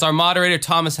 Yes, our moderator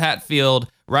Thomas Hatfield,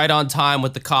 right on time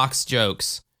with the Cox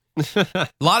jokes. A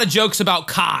lot of jokes about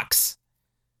Cox.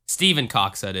 Stephen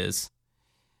Cox, that is.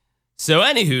 So,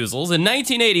 anyhoozles, in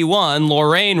 1981,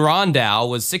 Lorraine Rondow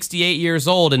was 68 years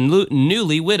old and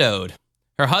newly widowed.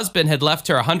 Her husband had left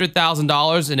her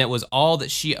 $100,000 and it was all that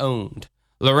she owned.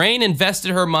 Lorraine invested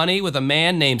her money with a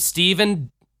man named Stephen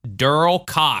Durrell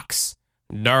Cox.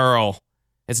 Durrell.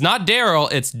 It's not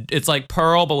Daryl, it's like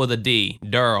Pearl, but with a D.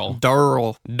 Durrell.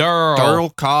 Durrell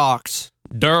Cox.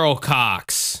 Durrell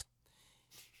Cox.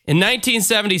 In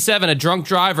 1977, a drunk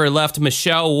driver left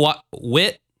Michelle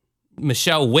Witt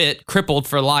crippled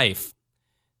for life.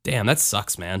 Damn, that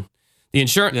sucks, man. The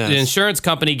insurance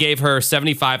company gave her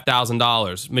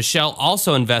 $75,000. Michelle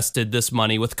also invested this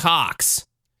money with Cox.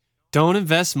 Don't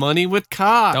invest money with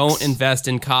Cox. Don't invest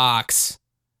in Cox.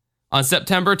 On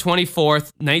September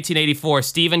 24th, 1984,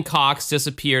 Stephen Cox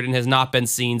disappeared and has not been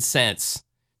seen since.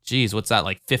 Jeez, what's that,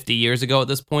 like 50 years ago at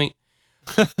this point?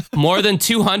 More than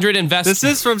 200 investors.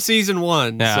 This is from season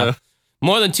 1. Yeah. So.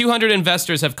 More than 200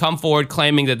 investors have come forward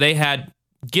claiming that they had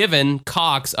given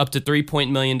Cox up to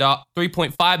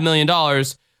 $3.5 million,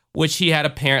 which he had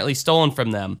apparently stolen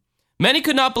from them. Many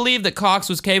could not believe that Cox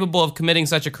was capable of committing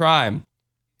such a crime.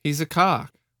 He's a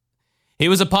cock. He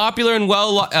was popular and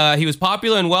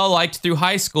well liked through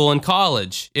high school and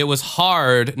college. It was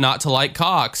hard not to like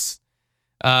Cox.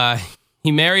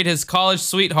 He married his college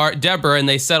sweetheart Deborah, and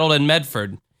they settled in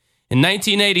Medford. In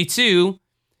 1982,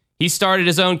 he started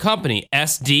his own company,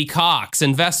 SD Cox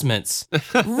Investments.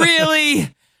 Really?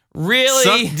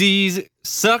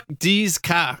 Suck D's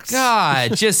Cox.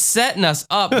 God, just setting us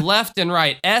up left and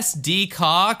right. SD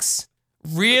Cox?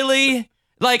 Really?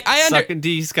 Like, Sucking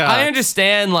D's Cox. I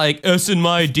understand, like, S and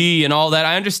my D and all that.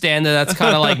 I understand that that's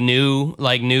kind of like new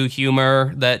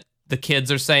humor that the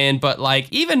kids are saying. But, like,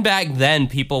 even back then,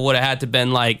 people would have had to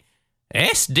been like,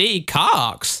 SD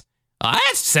Cox?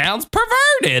 That sounds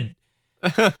perverted.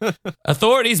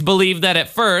 Authorities believe that at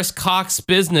first, Cox's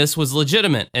business was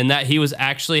legitimate and that he was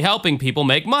actually helping people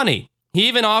make money. He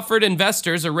even offered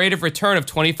investors a rate of return of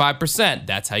 25%.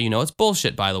 That's how you know it's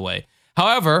bullshit, by the way.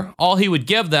 However, all he would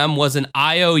give them was an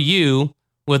IOU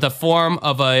with in the form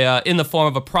of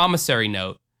a promissory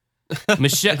note.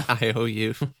 Michelle,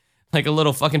 IOU, like a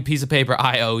little fucking piece of paper.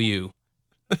 IOU,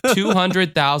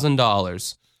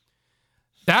 $200,000.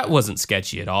 That wasn't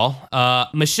sketchy at all.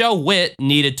 Michelle Witt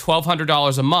needed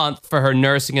 $1,200 a month for her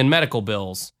nursing and medical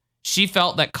bills. She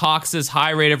felt that Cox's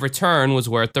high rate of return was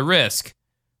worth the risk.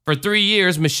 For 3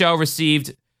 years, Michelle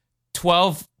received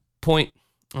Let me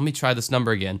try this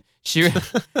number again. She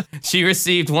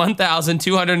received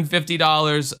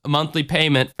 $1,250 monthly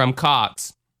payment from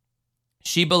Cox.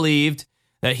 She believed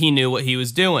that he knew what he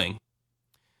was doing.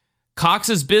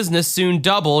 Cox's business soon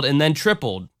doubled and then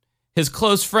tripled. His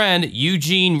close friend,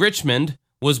 Eugene Richmond,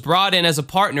 was brought in as a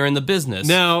partner in the business.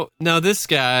 Now this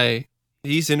guy,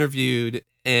 he's interviewed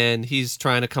and he's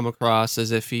trying to come across as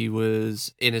if he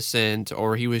was innocent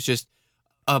or he was just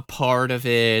a part of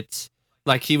it.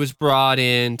 Like he was brought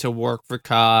in to work for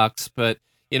Cox, but,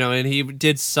 and he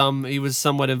was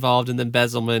somewhat involved in the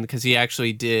embezzlement because he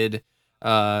actually did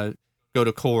go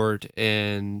to court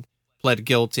and pled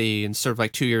guilty and served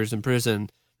like 2 years in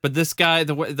prison. But this guy,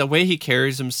 the way he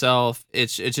carries himself,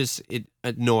 it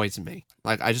annoys me.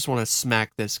 Like, I just want to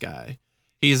smack this guy.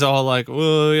 He's all like,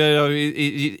 well,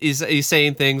 he's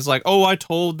saying things like, oh, I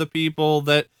told the people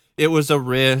that it was a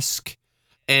risk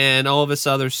and all of this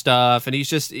other stuff. And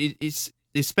he's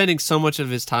spending so much of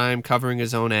his time covering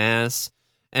his own ass.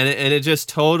 And it just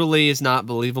totally is not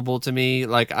believable to me.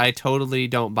 Like, I totally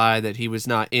don't buy that he was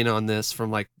not in on this from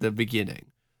like the beginning.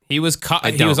 He was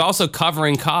also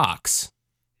covering Cox.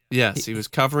 Yes, he was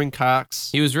covering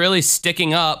Cox. He was really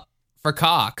sticking up for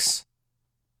Cox.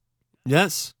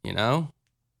 Yes.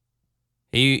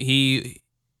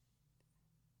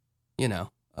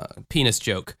 Penis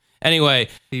joke. Anyway.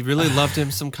 He really loved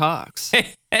him some Cox.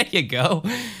 There you go.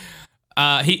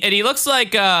 He looks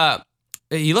like a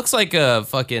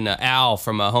fucking Al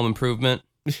from Home Improvement.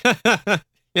 Yeah.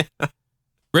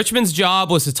 Richmond's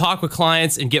job was to talk with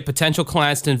clients and get potential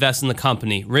clients to invest in the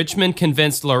company. Richmond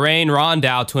convinced Lorraine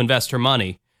Rondow to invest her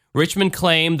money. Richmond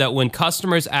claimed that when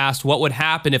customers asked what would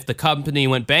happen if the company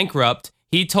went bankrupt,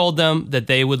 he told them that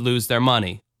they would lose their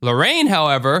money. Lorraine,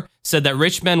 however, said that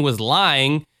Richmond was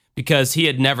lying because he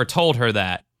had never told her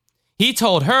that. He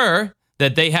told her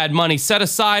that they had money set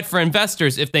aside for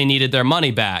investors if they needed their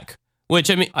money back. Which,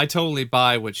 I mean, I totally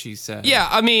buy what she said. yeah,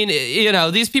 I mean, you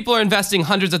know, these people are investing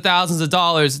hundreds of thousands of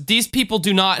dollars. These people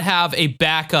do not have a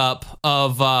backup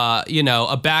of,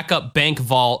 a backup bank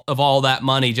vault of all that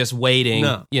money just waiting.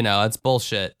 No. You know, it's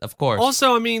bullshit, of course.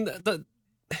 Also, I mean,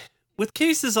 with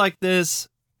cases like this,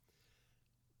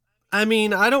 I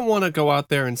mean, I don't want to go out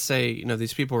there and say, you know,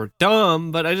 these people are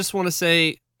dumb, but I just want to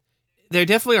say they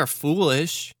definitely are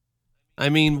foolish. I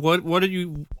mean, what are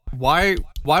you? Why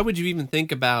would you even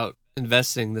think about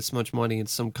investing this much money in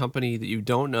some company that you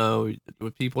don't know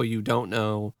with people you don't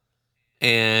know?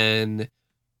 And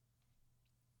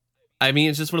I mean,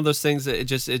 it's just one of those things that it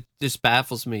just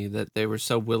baffles me that they were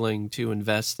so willing to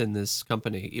invest in this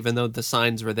company, even though the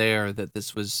signs were there that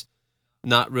this was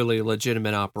not really a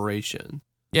legitimate operation.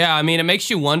 Yeah, I mean, it makes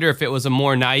you wonder if it was a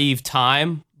more naive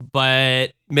time,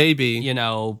 but Maybe, you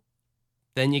know,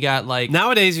 then you got like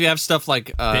nowadays you have stuff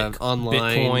like online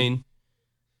Bitcoin.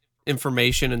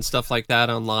 information and stuff like that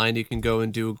online. You can go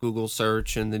and do a Google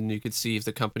search, and then you could see if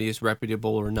the company is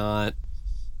reputable or not.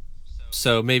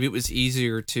 So maybe it was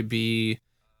easier to be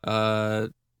more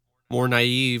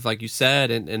naive, like you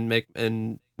said, and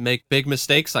make big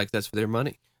mistakes like this for their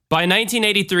money. By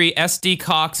 1983, SD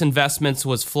Cox Investments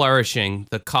was flourishing.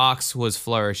 The Cox was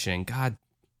flourishing. God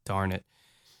darn it.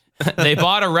 They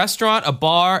bought a restaurant, a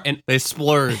bar, and They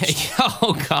splurged.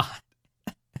 oh God.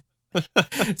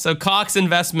 So Cox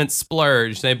Investments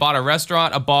splurged. They bought a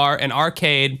restaurant, a bar, an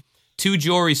arcade, 2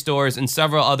 jewelry stores, and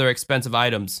several other expensive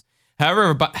items.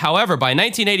 However, by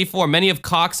 1984, many of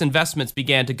Cox investments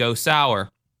began to go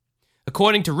sour.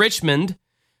 According to Richmond,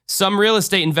 some real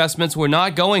estate investments were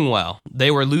not going well. They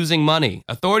were losing money.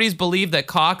 Authorities believe that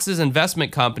Cox's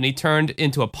investment company turned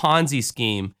into a Ponzi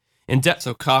scheme.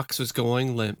 So Cox was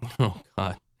going limp. Oh,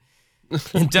 God.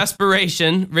 In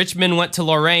desperation, Richmond went to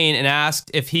Lorraine and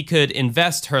asked if he could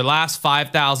invest her last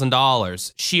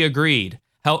 $5,000. She agreed.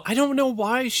 I don't know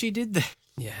why she did that.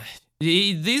 Yeah.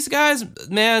 These guys,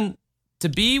 man, to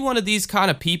be one of these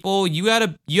kind of people, you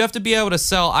have to be able to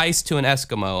sell ice to an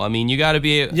Eskimo. I mean, you got to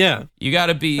be. Yeah. You got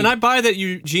to be. And I buy that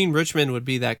Eugene Richmond would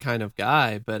be that kind of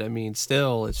guy, but I mean,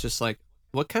 still, it's just like,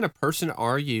 what kind of person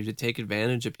are you to take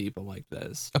advantage of people like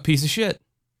this? A piece of shit.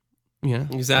 Yeah.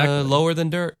 Exactly. Lower than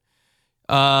dirt.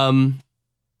 Sleaze.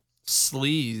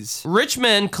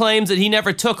 Richmond claims that he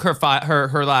never took her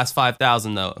last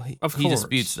 $5,000 though. Of He course.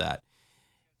 disputes that.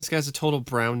 This guy's a total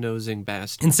brown-nosing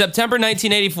bastard. In September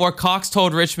 1984, Cox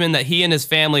told Richmond that he and his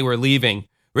family were leaving.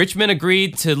 Richmond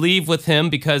agreed to leave with him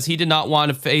because he did not want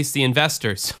to face the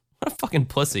investors. What a fucking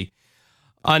pussy.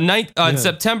 On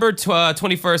September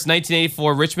 21st,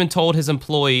 1984, Richmond told his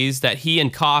employees that he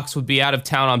and Cox would be out of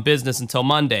town on business until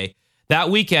Monday.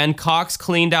 That weekend, Cox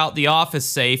cleaned out the office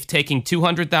safe, taking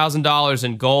 $200,000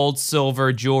 in gold,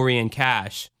 silver, jewelry, and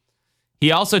cash.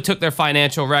 He also took their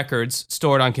financial records,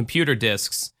 stored on computer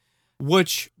disks.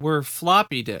 Which were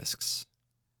floppy disks.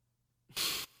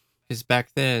 Because back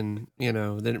then, you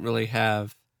know, they didn't really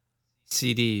have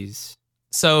CDs.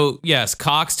 So yes,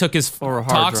 Cox took his Or a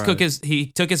hard Cox drive.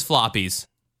 took his floppies.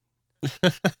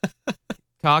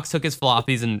 Cox took his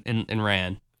floppies and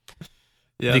ran.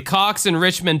 Yeah. The Cox and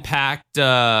Richmond packed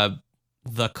the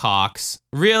Cox.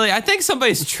 Really, I think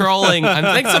somebody's trolling.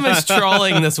 I think somebody's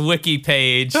trolling this wiki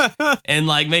page and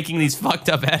like making these fucked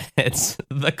up edits.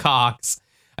 The Cox.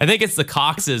 I think it's the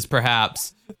Coxes,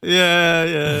 perhaps.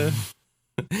 Yeah.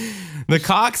 The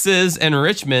Coxes and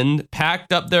Richmond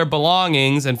packed up their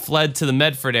belongings and fled to the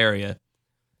Medford area.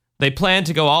 They planned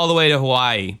to go all the way to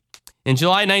Hawaii. In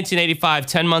July 1985,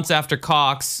 10 months after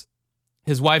Cox,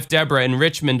 his wife Deborah, and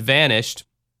Richmond vanished,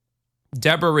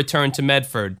 Deborah returned to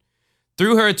Medford.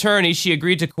 Through her attorney, she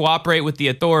agreed to cooperate with the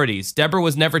authorities. Deborah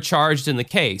was never charged in the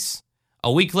case.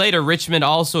 A week later, Richmond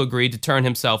also agreed to turn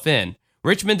himself in.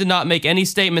 Richmond did not make any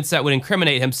statements that would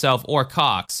incriminate himself or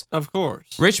Cox. Of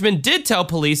course. Richmond did tell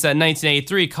police that in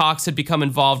 1983, Cox had become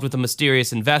involved with a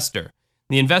mysterious investor.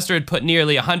 The investor had put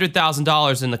nearly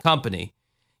 $100,000 in the company.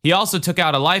 He also took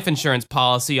out a life insurance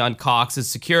policy on Cox as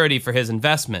security for his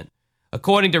investment.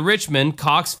 According to Richmond,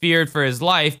 Cox feared for his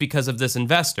life because of this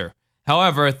investor.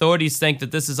 However, authorities think that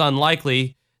this is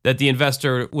unlikely that the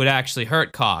investor would actually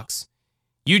hurt Cox.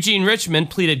 Eugene Richmond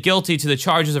pleaded guilty to the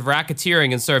charges of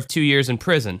racketeering and served 2 years in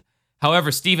prison.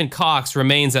 However, Stephen Cox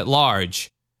remains at large.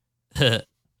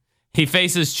 He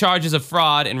faces charges of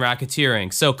fraud and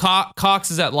racketeering. So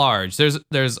Cox is at large.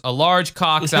 There's a large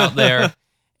Cox out there,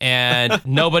 and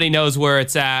nobody knows where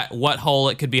it's at, what hole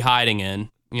it could be hiding in.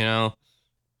 You know,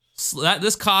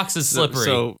 this Cox is slippery.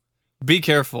 So Be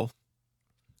careful.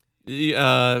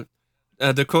 To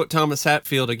quote Thomas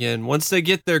Hatfield again, once they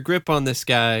get their grip on this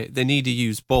guy, they need to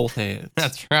use both hands.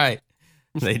 That's right.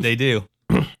 They do.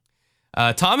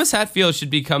 Thomas Hatfield should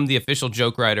become the official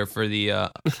joke writer for the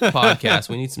podcast.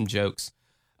 We need some jokes.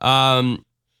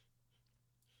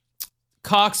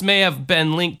 Cox may have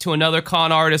been linked to another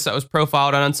con artist that was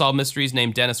profiled on Unsolved Mysteries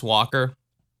named Dennis Walker.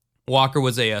 Walker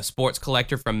was a sports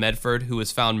collector from Medford who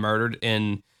was found murdered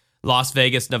in Las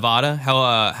Vegas, Nevada.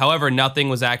 However, nothing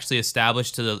was actually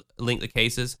established to link the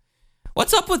cases.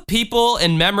 What's up with people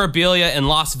and memorabilia in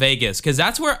Las Vegas? Because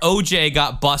that's where OJ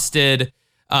got busted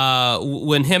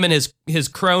when him and his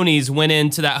cronies went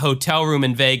into that hotel room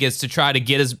in Vegas to try to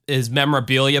get his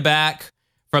memorabilia back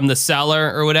from the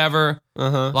cellar or whatever.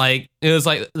 Like, it was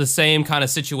like the same kind of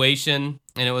situation,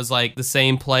 and it was like the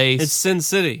same place. It's Sin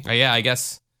City. Yeah, I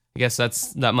guess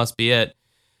that must be it.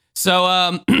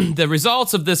 So the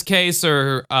results of this case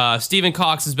are Stephen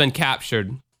Cox has been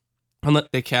captured.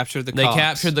 They captured the Cox. They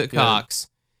captured the Cox.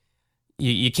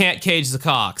 You can't cage the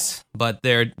Cox, but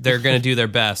they're going to do their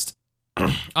best.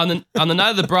 On the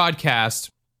night of the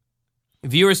broadcast,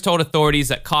 viewers told authorities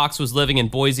that Cox was living in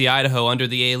Boise, Idaho under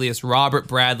the alias Robert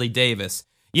Bradley Davis.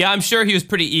 Yeah, I'm sure he was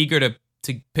pretty eager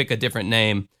to pick a different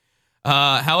name.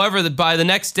 However, by the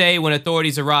next day when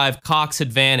authorities arrived, Cox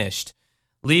had vanished,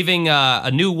 leaving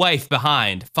a new wife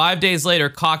behind. 5 days later,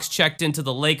 Cox checked into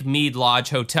the Lake Mead Lodge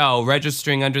Hotel,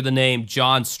 registering under the name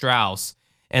John Strauss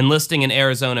and listing an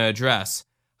Arizona address.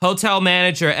 Hotel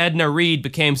manager Edna Reed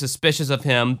became suspicious of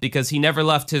him because he never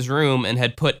left his room and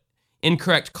had put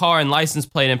incorrect car and license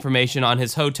plate information on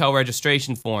his hotel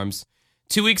registration forms.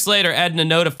 2 weeks later, Edna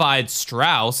notified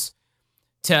Strauss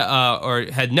or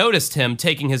had noticed him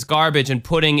taking his garbage and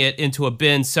putting it into a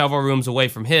bin several rooms away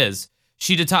from his.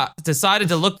 She decided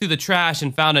to look through the trash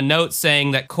and found a note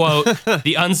saying that, quote,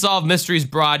 the Unsolved Mysteries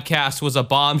broadcast was a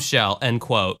bombshell, end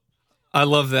quote. I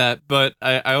love that, but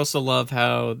I also love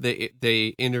how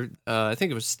they entered. I think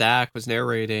it was Stack was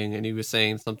narrating, and he was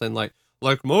saying something like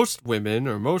most women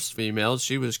or most females,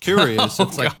 she was curious. Oh,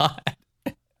 it's like, God.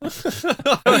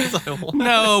 like,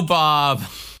 no, Bob.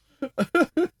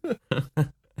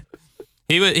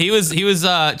 He was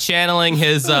channeling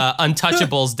his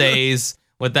Untouchables days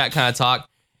with that kind of talk.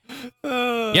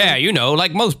 Yeah,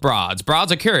 like most broads.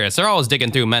 Broads are curious. They're always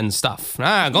digging through men's stuff.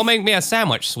 Go make me a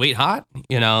sandwich, sweetheart.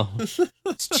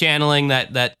 It's channeling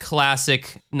that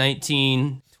classic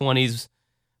 1920s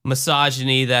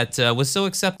misogyny that was so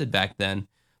accepted back then,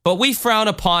 but we frown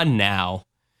upon now.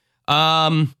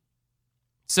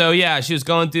 So yeah, she was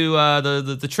going through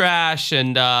the trash,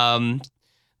 and the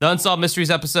Unsolved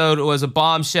Mysteries episode was a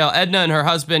bombshell. Edna and her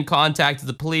husband contacted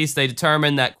the police. They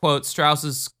determined that, quote,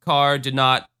 Strauss's car did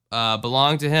not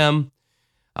belong to him.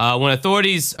 When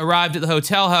authorities arrived at the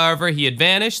hotel, however, he had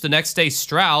vanished. The next day,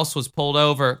 Strauss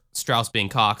being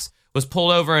Cox, was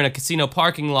pulled over in a casino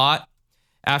parking lot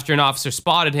after an officer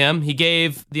spotted him. He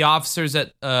gave the officers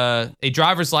a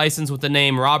driver's license with the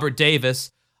name Robert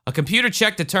Davis. A computer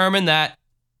check determined that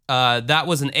that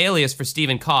was an alias for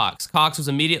Stephen Cox. Cox was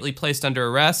immediately placed under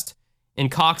arrest. In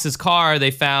Cox's car,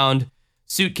 they found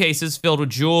suitcases filled with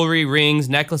jewelry, rings,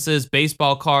 necklaces,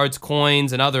 baseball cards,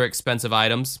 coins, and other expensive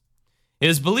items. It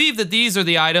is believed that these are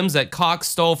the items that Cox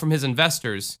stole from his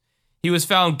investors. He was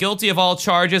found guilty of all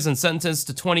charges and sentenced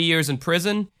to 20 years in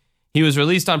prison. He was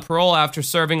released on parole after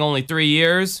serving only 3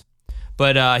 years.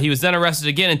 But he was then arrested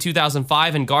again in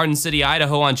 2005 in Garden City,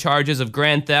 Idaho on charges of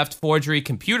grand theft, forgery,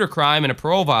 computer crime, and a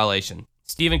parole violation.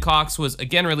 Stephen Cox was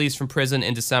again released from prison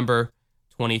in December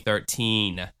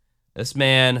 2013. This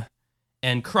man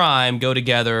and crime go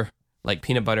together like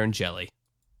peanut butter and jelly.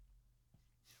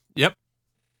 Yep.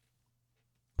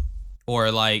 Or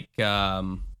like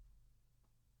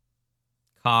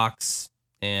Cox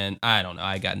and I don't know.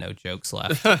 I got no jokes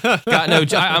left.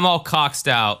 I'm all coxed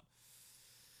out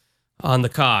on the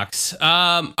Cox.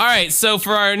 All right, so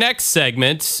for our next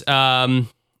segment,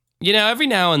 every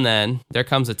now and then there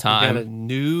comes a time. We got a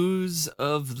news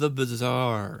of the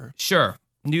bizarre. Sure,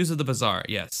 news of the bizarre.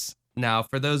 Yes. Now,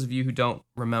 for those of you who don't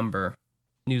remember,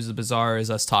 news of the bizarre is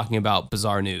us talking about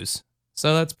bizarre news.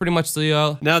 So that's pretty much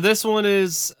the. Now this one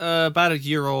is about a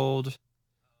year old,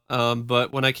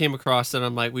 but when I came across it,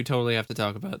 I'm like, we totally have to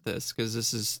talk about this because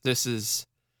this is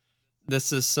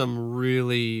some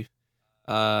really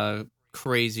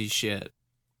crazy shit.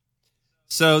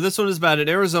 So this one is about an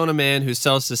Arizona man who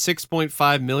sells the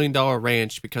 $6.5 million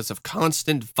ranch because of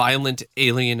constant violent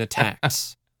alien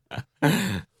attacks.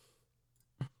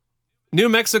 New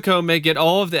Mexico may get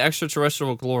all of the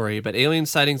extraterrestrial glory, but alien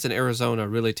sightings in Arizona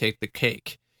really take the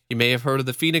cake. You may have heard of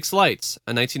the Phoenix Lights,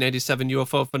 a 1997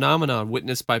 UFO phenomenon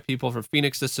witnessed by people from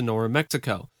Phoenix to Sonora,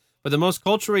 Mexico. But the most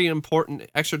culturally important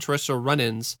extraterrestrial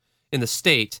run-ins in the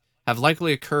state have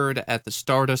likely occurred at the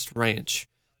Stardust Ranch.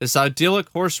 This idyllic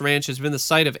horse ranch has been the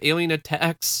site of alien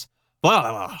attacks.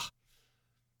 This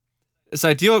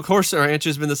idyllic horse ranch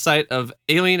has been the site of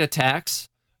alien attacks,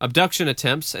 abduction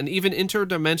attempts, and even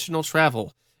interdimensional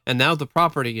travel, and now the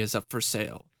property is up for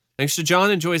sale. Thanks to John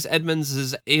and Joyce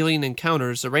Edmonds' alien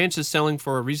encounters, the ranch is selling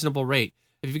for a reasonable rate.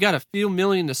 If you've got a few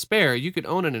million to spare, you could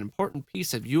own an important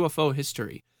piece of UFO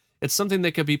history. It's something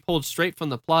that could be pulled straight from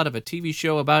the plot of a TV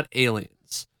show about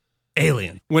aliens.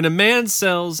 Alien. When a man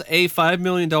sells a $5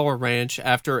 million ranch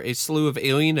after a slew of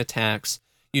alien attacks,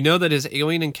 you know that his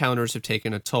alien encounters have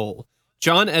taken a toll.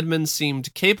 John Edmonds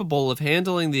seemed capable of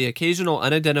handling the occasional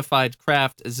unidentified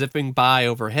craft zipping by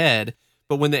overhead,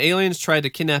 but when the aliens tried to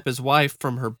kidnap his wife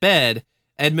from her bed,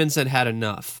 Edmonds had had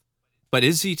enough. But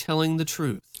is he telling the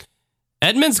truth?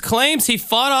 Edmonds claims he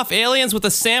fought off aliens with a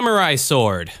samurai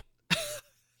sword.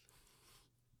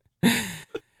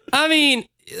 I mean,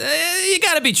 you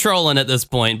got to be trolling at this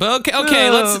point. But okay,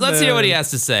 let's hear what he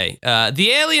has to say.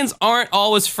 The aliens aren't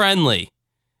always friendly.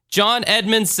 John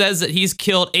Edmonds says that he's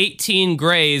killed 18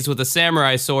 Greys with a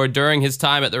samurai sword during his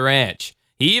time at the ranch.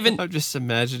 I'm just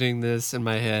imagining this in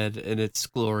my head, and it's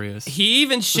glorious. He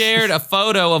even shared a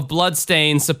photo of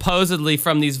bloodstains supposedly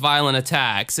from these violent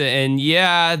attacks. And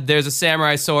yeah, there's a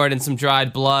samurai sword and some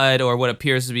dried blood, or what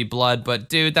appears to be blood. But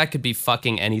dude, that could be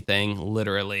fucking anything,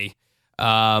 literally.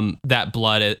 That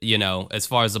blood, as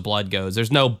far as the blood goes,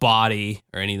 there's no body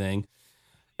or anything.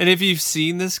 And if you've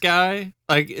seen this guy,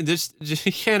 just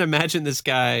you can't imagine this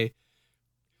guy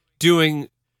doing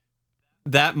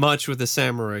that much with a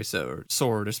samurai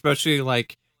sword, especially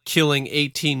killing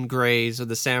 18 Greys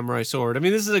with a samurai sword. I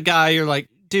mean, this is a guy you're like,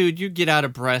 dude, you get out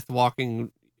of breath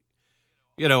walking,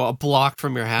 a block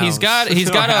from your house. He's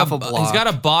got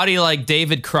a body like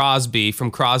David Crosby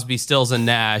from Crosby, Stills and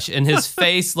Nash, and his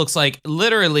face looks like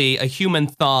literally a human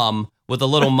thumb with a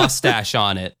little mustache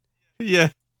on it. Yeah.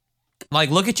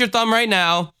 Look at your thumb right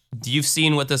now. You've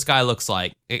seen what this guy looks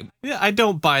like. Yeah, I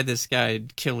don't buy this guy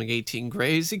killing 18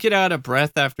 Greys. You get out of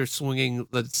breath after swinging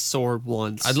the sword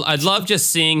once. I'd love just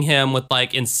seeing him with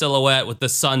in silhouette with the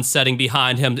sun setting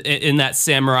behind him in that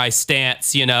samurai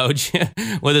stance,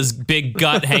 with his big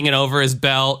gut hanging over his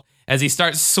belt as he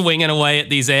starts swinging away at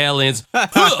these aliens.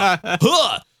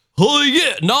 Oh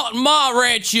yeah, not in my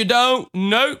ranch, you don't.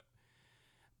 Nope.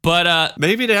 But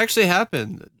maybe it actually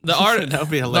happened. That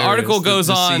would be hilarious. The article goes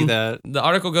on. The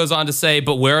article goes on to say,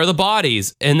 "But where are the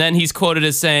bodies?" And then he's quoted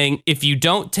as saying, "If you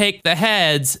don't take the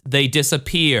heads, they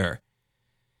disappear."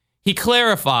 He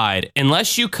clarified,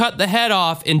 "Unless you cut the head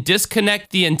off and disconnect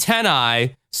the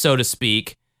antennae, so to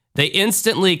speak, they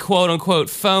instantly quote unquote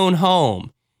phone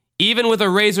home. Even with a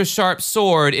razor sharp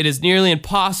sword, it is nearly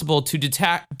impossible to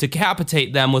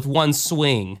decapitate them with one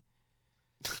swing."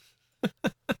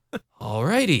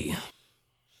 Alrighty.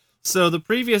 So the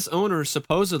previous owner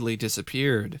supposedly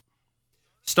disappeared.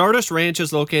 Stardust Ranch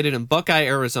is located in Buckeye,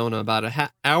 Arizona, about an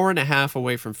hour and a half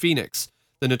away from Phoenix,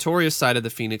 the notorious site of the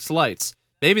Phoenix Lights.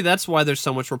 Maybe that's why there's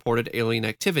so much reported alien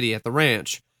activity at the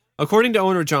ranch. According to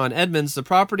owner John Edmonds, the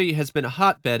property has been a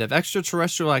hotbed of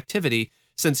extraterrestrial activity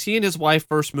since he and his wife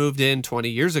first moved in 20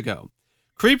 years ago.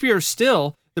 Creepier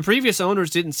still, the previous owners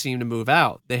didn't seem to move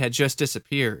out. They had just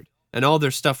disappeared. And all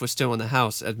their stuff was still in the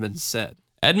house, Edmonds said.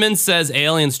 Edmonds says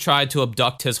aliens tried to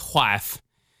abduct his wife.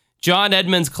 John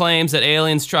Edmonds claims that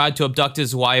aliens tried to abduct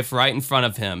his wife right in front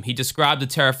of him. He described the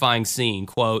terrifying scene,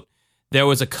 quote, "There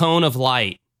was a cone of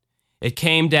light. It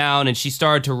came down and she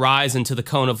started to rise into the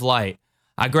cone of light.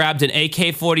 I grabbed an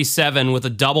AK-47 with a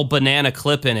double banana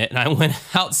clip in it and I went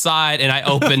outside and I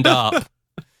opened up."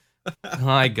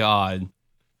 My God.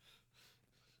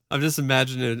 I'm just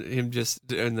imagining him just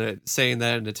saying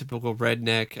that in a typical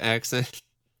redneck accent.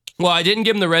 Well, I didn't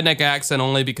give him the redneck accent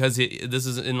only because this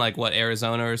is in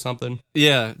Arizona or something.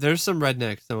 Yeah, there's some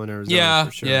rednecks though in Arizona. Yeah,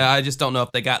 for sure. Yeah. I just don't know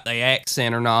if they got the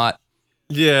accent or not.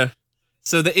 Yeah.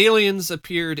 So the aliens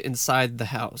appeared inside the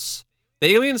house.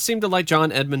 The aliens seem to like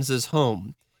John Edmonds'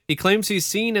 home. He claims he's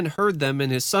seen and heard them in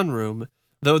his sunroom,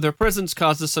 though their presence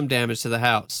causes some damage to the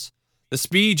house. The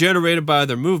speed generated by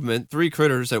their movement, 3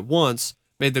 critters at once,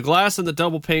 made the glass in the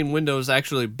double-pane windows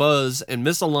actually buzz and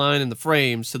misalign in the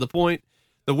frames to the point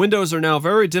the windows are now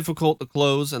very difficult to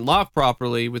close and lock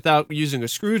properly without using a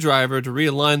screwdriver to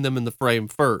realign them in the frame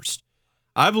first.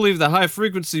 I believe the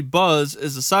high-frequency buzz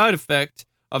is a side effect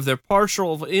of their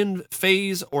partial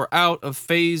in-phase or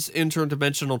out-of-phase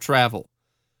interdimensional travel.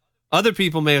 Other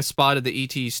people may have spotted the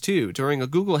ETs too. During a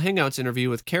Google Hangouts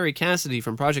interview with Carrie Cassidy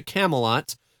from Project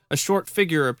Camelot, a short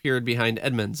figure appeared behind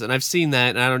Edmonds. And I've seen that,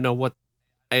 and I don't know what,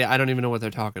 I don't even know what they're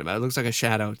talking about. It looks like a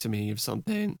shadow to me of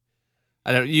something.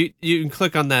 I don't. You can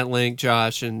click on that link,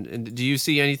 Josh, and do you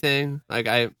see anything? Like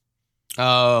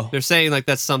they're saying like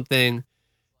that's something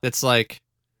that's like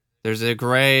there's a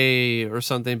gray or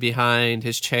something behind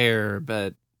his chair,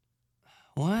 but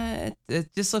what? It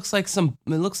just looks like some.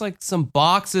 It looks like some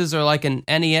boxes or like an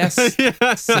NES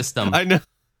system. I know.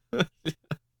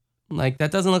 Like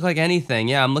that doesn't look like anything.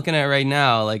 Yeah, I'm looking at it right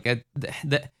now. Like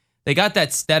they got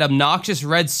that obnoxious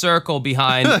red circle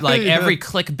behind like every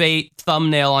clickbait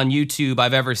thumbnail on YouTube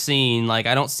I've ever seen. Like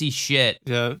I don't see shit.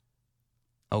 Yeah.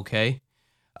 Okay.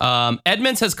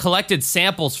 Edmonds has collected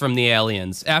samples from the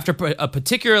aliens. After a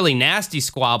particularly nasty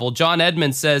squabble, John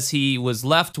Edmonds says he was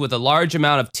left with a large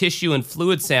amount of tissue and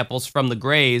fluid samples from the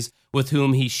Greys with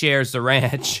whom he shares the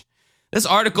ranch. This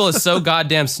article is so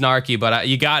goddamn snarky, but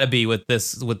you gotta be with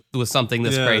this with something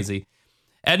this crazy.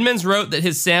 Edmonds wrote that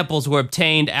his samples were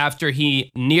obtained after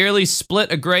he nearly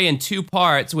split a Grey in two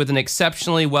parts with an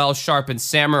exceptionally well-sharpened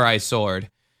samurai sword.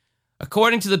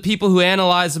 According to the people who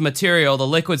analyzed the material, the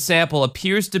liquid sample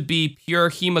appears to be pure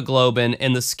hemoglobin,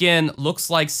 and the skin looks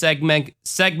like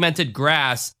segmented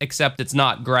grass, except it's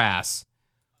not grass.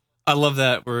 I love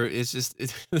that. Where it's just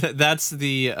that's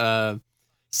the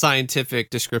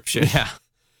scientific description. Yeah,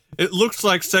 it looks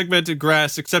like segmented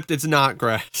grass, except it's not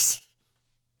grass.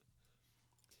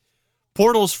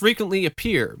 Portals frequently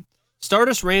appear.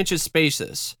 Stardust Ranch is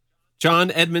spacious. John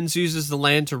Edmonds uses the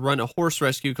land to run a horse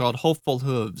rescue called Hopeful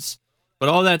Hooves. But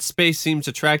all that space seems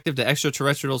attractive to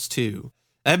extraterrestrials too.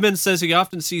 Edmonds says he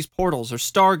often sees portals or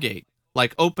Stargate,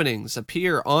 like openings,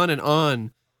 appear on and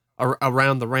on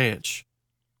around the ranch.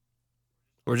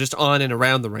 Or just on and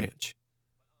around the ranch.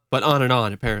 But on and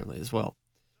on, apparently, as well.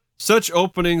 Such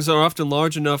openings are often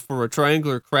large enough for a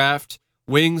triangular craft,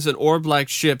 wings, and orb-like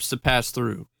ships to pass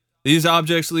through. These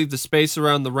objects leave the space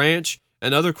around the ranch,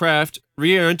 and other craft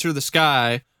re-enter the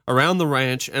sky around the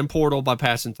ranch and portal by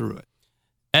passing through it.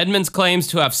 Edmonds claims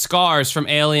to have scars from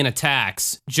alien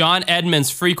attacks. John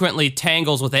Edmonds frequently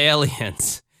tangles with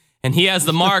aliens, and he has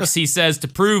the marks, he says, to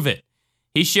prove it.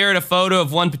 He shared a photo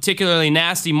of one particularly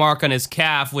nasty mark on his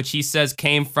calf, which he says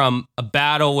came from a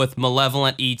battle with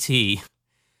malevolent ET.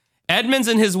 Edmonds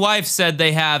and his wife said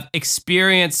they have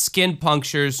experienced skin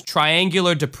punctures,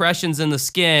 triangular depressions in the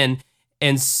skin,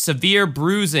 and severe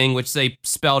bruising, which they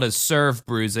spelled as serve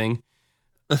bruising.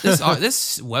 This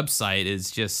website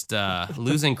is just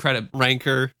losing credit.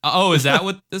 Ranker. Oh, is that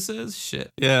what this is?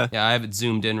 Shit. Yeah. Yeah, I have it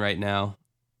zoomed in right now.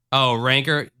 Oh,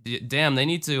 Ranker. Damn, they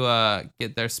need to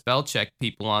get their spell check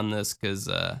people on this because,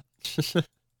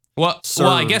 well,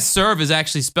 I guess serve is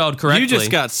actually spelled correctly. You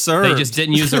just got served. They just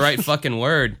didn't use the right fucking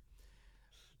word.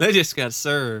 They just got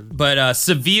served. But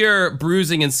severe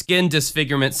bruising and skin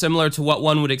disfigurement, similar to what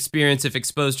one would experience if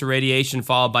exposed to radiation,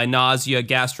 followed by nausea,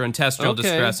 gastrointestinal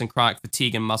distress, and chronic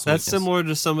fatigue and muscle weakness. That's similar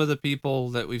to some of the people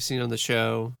that we've seen on the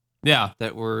show. Yeah,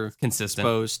 that were consistent.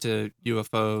 Exposed to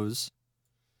UFOs.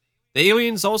 The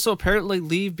aliens also apparently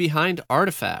leave behind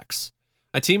artifacts.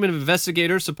 A team of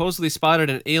investigators supposedly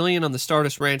spotted an alien on the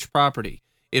Stardust Ranch property.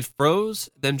 It froze,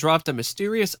 then dropped a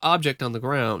mysterious object on the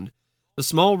ground. The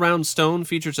small round stone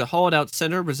features a hollowed-out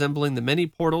center resembling the many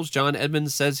portals John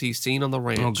Edmonds says he's seen on the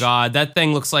ranch. Oh, God. That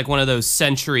thing looks like one of those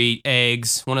century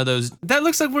eggs. One of those... That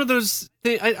looks like one of those...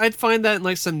 I'd find that in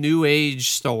like some New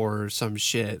Age store or some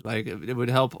shit. Like, it would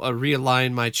help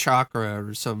realign my chakra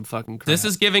or some fucking crap. This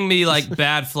is giving me, like,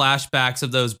 bad flashbacks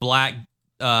of those black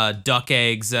duck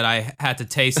eggs that I had to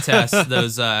taste test.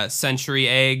 Those century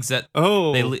eggs that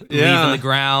they leave in the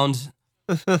ground.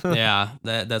 Yeah,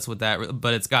 that's what that.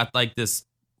 But it's got like this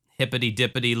hippity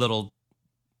dippity little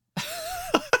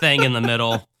thing in the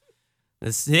middle.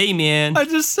 This, hey man, I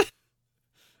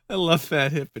love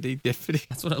that hippity dippity.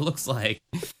 That's what it looks like.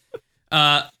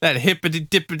 That hippity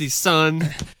dippity son.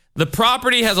 The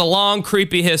property has a long,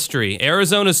 creepy history.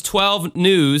 Arizona's 12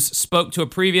 News spoke to a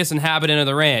previous inhabitant of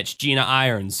the ranch, Gina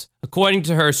Irons. According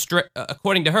to her,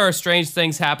 strange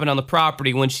things happened on the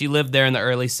property when she lived there in the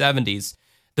early 70s.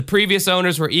 The previous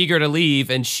owners were eager to leave,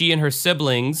 and she and her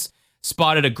siblings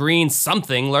spotted a green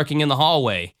something lurking in the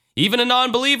hallway. Even a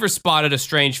non-believer spotted a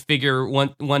strange figure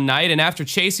one night, and after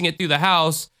chasing it through the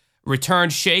house,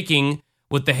 returned shaking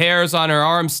with the hairs on her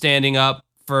arms standing up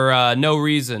for no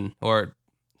reason, or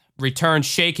returned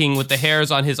shaking with the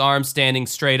hairs on his arms standing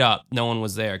straight up. No one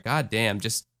was there. God damn,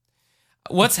 just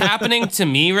what's happening to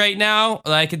me right now,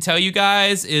 I can tell you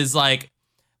guys, is like,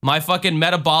 my fucking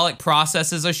metabolic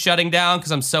processes are shutting down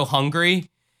because I'm so hungry.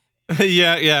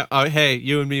 Yeah. Oh, hey,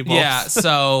 you and me both. Yeah,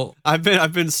 so I've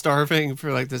been starving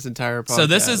for like this entire podcast. so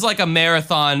this is like a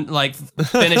marathon, like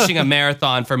finishing a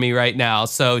marathon for me right now.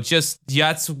 So just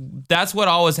that's what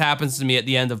always happens to me at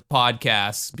the end of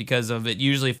podcasts because of it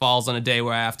usually falls on a day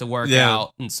where I have to work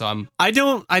out, and so I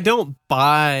don't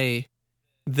buy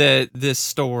this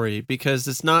story because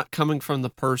it's not coming from the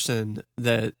person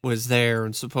that was there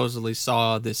and supposedly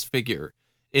saw this figure.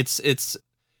 It's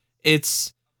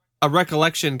a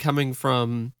recollection coming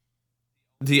from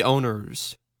the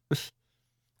owners.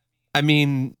 I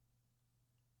mean,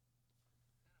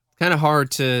 kind of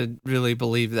hard to really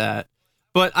believe that,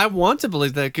 but I want to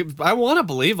believe that. I want to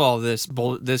believe all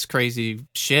this crazy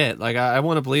shit. Like I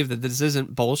want to believe that this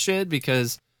isn't bullshit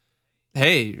because,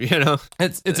 hey,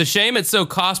 it's a shame it's so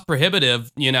cost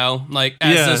prohibitive. Like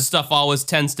as this stuff always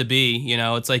tends to be.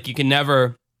 It's like you can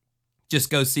never just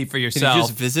go see for yourself. Can you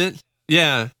just visit?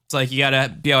 Yeah. It's like you gotta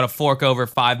be able to fork over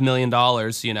 $5 million,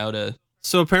 to.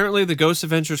 So apparently the Ghost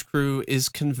Adventures crew is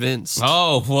convinced.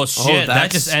 Oh well, shit!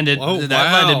 That just ended.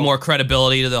 Lended more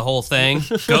credibility to the whole thing.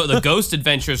 The Ghost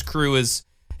Adventures crew is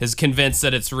convinced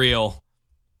that it's real.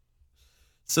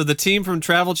 So the team from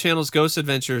Travel Channel's Ghost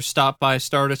Adventures stopped by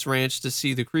Stardust Ranch to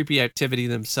see the creepy activity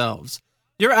themselves.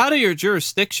 You're out of your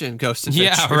jurisdiction, Ghost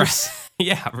Adventures. Yeah, right.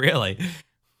 Yeah, really.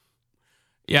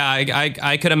 Yeah,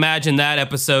 I could imagine that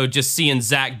episode just seeing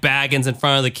Zach Baggins in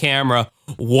front of the camera.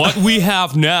 What we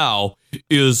have now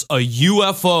is a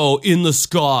UFO in the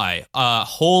sky.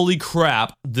 Holy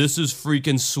crap, this is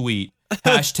freaking sweet.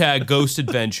 Hashtag Ghost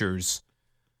Adventures.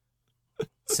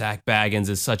 Zach Baggins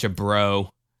is such a bro.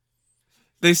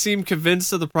 They seem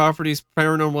convinced of the property's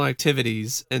paranormal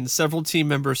activities, and several team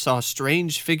members saw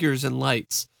strange figures and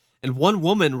lights, and one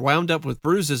woman wound up with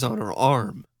bruises on her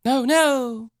arm.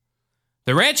 No.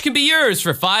 The ranch can be yours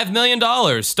for $5 million.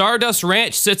 Stardust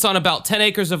Ranch sits on about 10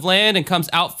 acres of land and comes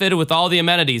outfitted with all the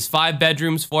amenities: 5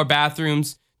 bedrooms, 4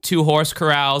 bathrooms, 2 horse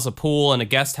corrals, a pool, and a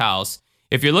guest house.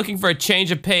 If you're looking for a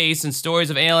change of pace and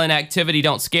stories of alien activity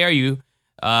don't scare you,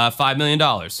 $5 million.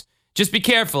 Just be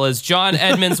careful, as John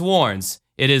Edmonds warns.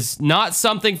 It is not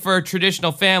something for a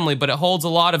traditional family, but it holds a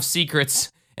lot of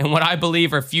secrets and what I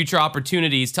believe are future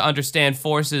opportunities to understand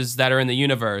forces that are in the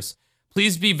universe.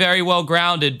 Please be very well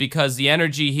grounded because the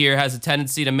energy here has a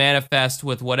tendency to manifest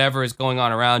with whatever is going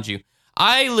on around you.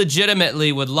 I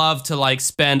legitimately would love to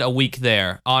spend a week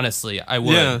there. Honestly, I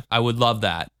would. Yeah. I would love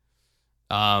that.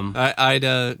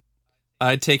 I'd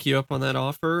take you up on that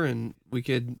offer, and we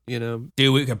could, we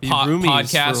could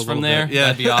podcast from there. Yeah,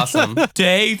 that'd be awesome.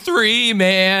 Day 3,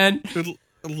 man.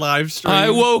 Live stream. I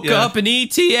woke up and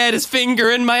E.T. had his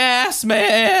finger in my ass,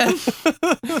 man.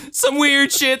 Some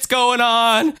weird shit's going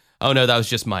on. Oh no, that was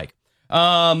just Mike.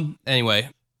 Anyway.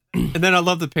 And then I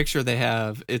love the picture they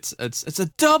have. It's a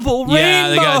double rainbow. Yeah,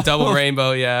 they got a double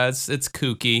rainbow. Yeah, it's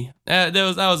kooky. That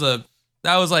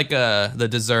was like the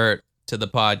dessert to the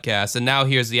podcast. And now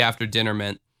here's the after dinner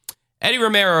mint. Eddie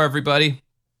Romero, everybody.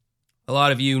 A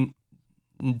lot of you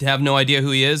have no idea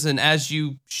who he is, and as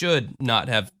you should not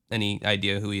have any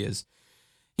idea who he is.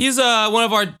 He's one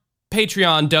of our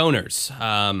Patreon donors.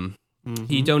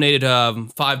 He donated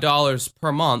 $5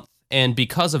 per month. And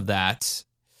because of that,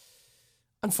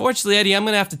 unfortunately, Eddie, I'm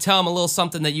going to have to tell him a little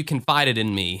something that you confided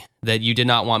in me that you did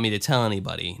not want me to tell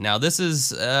anybody. Now, this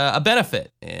is a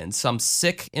benefit, and some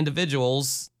sick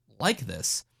individuals like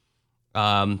this.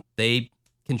 They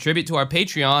contribute to our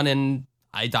Patreon, and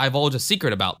I divulge a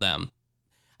secret about them.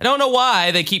 I don't know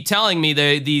why they keep telling me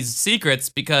these secrets,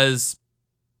 because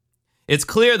it's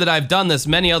clear that I've done this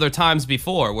many other times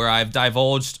before, where I've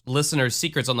divulged listeners'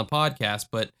 secrets on the podcast,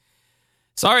 but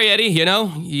sorry, Eddie, you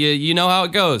know how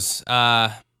it goes.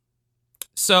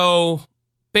 So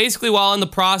basically, while in the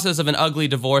process of an ugly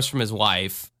divorce from his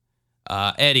wife,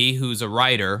 Eddie, who's a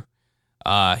writer,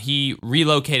 he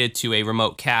relocated to a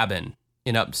remote cabin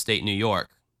in upstate New York.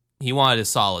 He wanted his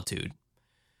solitude.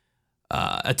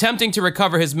 Attempting to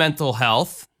recover his mental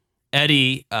health,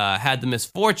 Eddie had the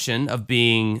misfortune of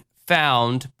being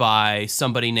found by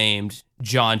somebody named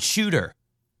John Shooter.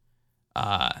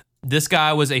 This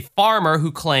guy was a farmer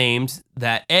who claimed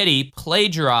that Eddie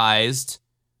plagiarized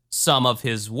some of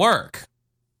his work.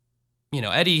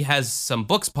 Eddie has some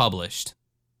books published.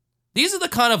 These are the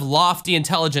kind of lofty,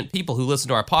 intelligent people who listen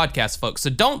to our podcast, folks.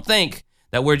 So don't think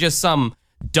that we're just some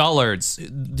dullards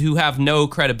who have no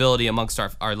credibility amongst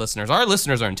our listeners. Our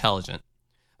listeners are intelligent.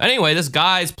 Anyway, this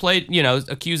guy's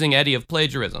accusing Eddie of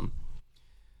plagiarism.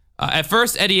 At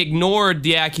first, Eddie ignored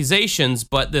the accusations,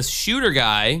 but this Shooter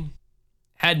guy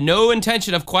had no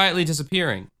intention of quietly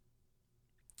disappearing.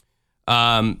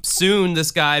 Soon,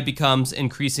 this guy becomes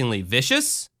increasingly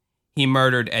vicious. He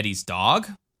murdered Eddie's dog.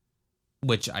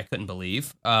 which I couldn't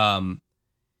believe.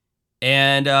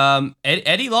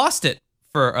 Eddie lost it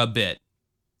for a bit.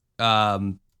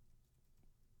 And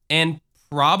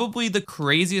probably the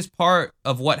craziest part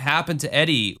of what happened to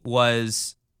Eddie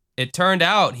was it turned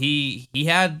out he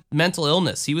had mental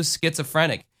illness. He was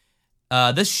schizophrenic.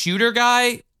 This shooter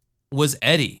guy was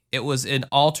Eddie. It was an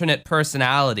alternate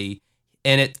personality.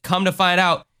 And it come to find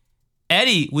out,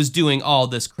 Eddie was doing all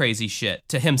this crazy shit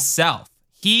to himself.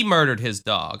 He murdered his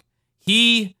dog.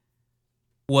 He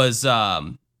was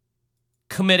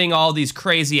committing all these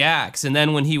crazy acts. And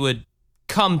then when he would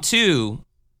come to,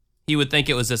 he would think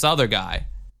it was this other guy.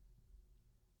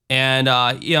 And,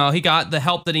 he got the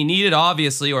help that he needed,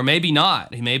 obviously, or maybe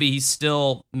not. Maybe he's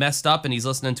still messed up and he's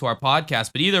listening to our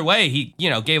podcast. But either way, he,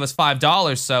 gave us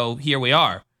 $5. So here we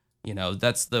are.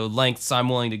 That's the lengths I'm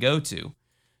willing to go to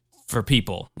for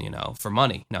people, for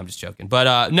money. No, I'm just joking.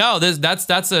 But no,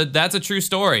 that's a true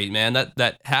story, man.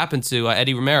 That happened to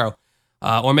Eddie Romero.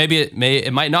 Or maybe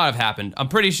it might not have happened. I'm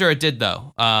pretty sure it did,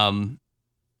 though.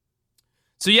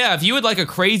 So yeah, if you would like a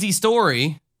crazy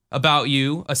story about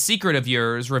you, a secret of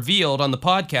yours revealed on the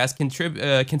podcast,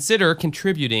 consider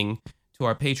contributing to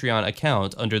our Patreon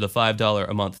account under the $5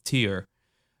 a month tier.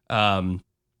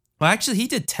 Well, actually, he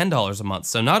did $10 a month.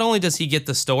 So not only does he get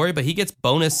the story, but he gets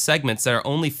bonus segments that are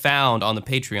only found on the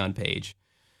Patreon page.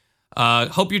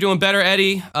 Hope you're doing better,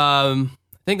 Eddie. I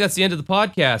think that's the end of the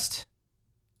podcast.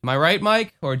 Am I right,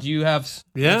 Mike? Or do you have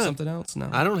something else? No,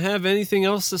 I don't have anything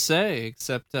else to say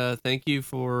except thank you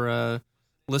for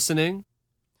listening.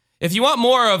 If you want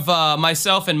more of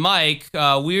myself and Mike,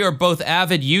 we are both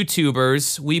avid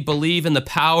YouTubers. We believe in the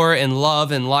power and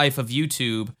love and life of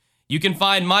YouTube. You can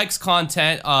find Mike's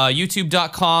content,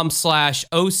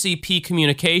 youtube.com/OCP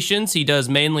Communications. He does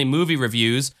mainly movie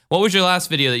reviews. What was your last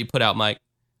video that you put out, Mike?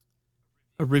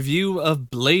 A review of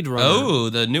Blade Runner. Oh,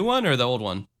 the new one or the old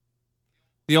one?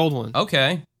 The old one.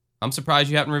 Okay. I'm surprised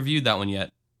you haven't reviewed that one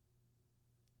yet.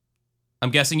 I'm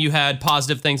guessing you had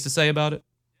positive things to say about it?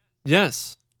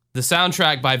 Yes. The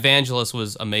soundtrack by Vangelis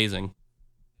was amazing.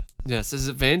 Yes. Is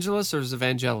it Vangelis or is it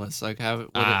Vangelis? I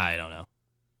don't know.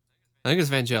 I think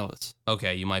it's Vangelis.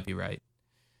 Okay, you might be right.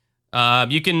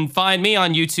 You can find me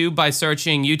on YouTube by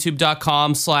searching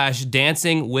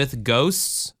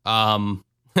youtube.com/dancingwithghosts.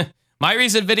 My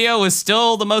recent video was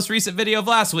still the most recent video of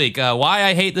last week. Why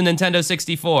I hate the Nintendo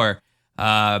 64.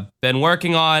 Been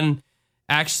working on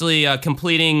actually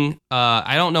completing,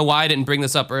 I don't know why I didn't bring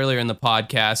this up earlier in the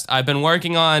podcast. I've been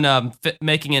working on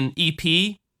making an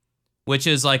EP, which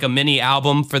is like a mini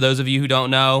album for those of you who don't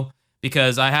know,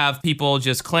 because I have people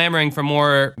just clamoring for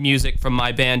more music from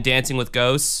my band Dancing with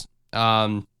Ghosts.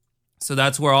 So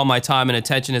that's where all my time and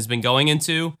attention has been going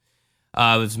into.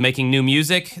 I was making new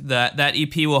music. That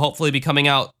EP will hopefully be coming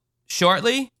out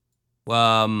shortly.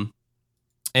 And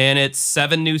it's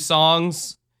 7 new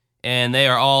songs, and they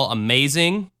are all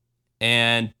amazing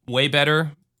and way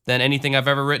better than anything I've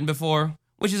ever written before,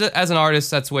 which is, as an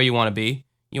artist, that's where you want to be.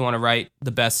 You want to write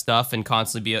the best stuff and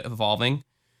constantly be evolving.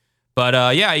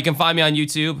 But yeah, you can find me on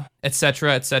YouTube,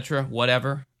 etc.,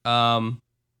 whatever.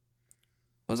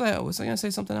 Was I going to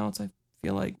say something else? I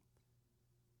feel like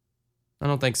I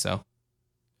don't think so.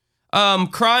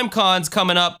 CrimeCon's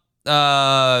coming up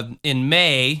in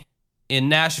May in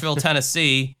Nashville,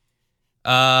 Tennessee.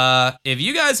 If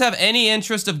you guys have any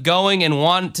interest of going and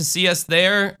want to see us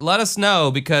there, let us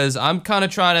know, because I'm kind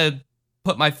of trying to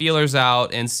put my feelers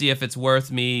out and see if it's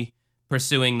worth me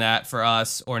pursuing that for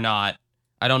us or not.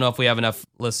 I don't know if we have enough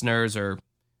listeners, or,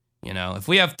 if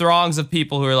we have throngs of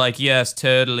people who are like, yes,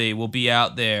 totally, we'll be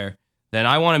out there, then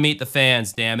I want to meet the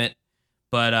fans, damn it.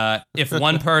 But if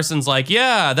one person's like,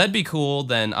 yeah, that'd be cool,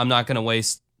 then I'm not going to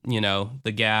waste,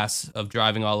 the gas of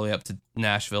driving all the way up to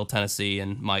Nashville, Tennessee,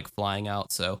 and Mike flying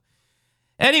out. So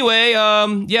anyway,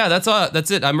 yeah, that's all. That's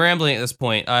it. I'm rambling at this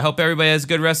point. I hope everybody has a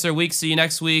good rest of their week. See you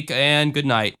next week, and good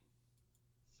night.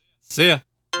 See ya.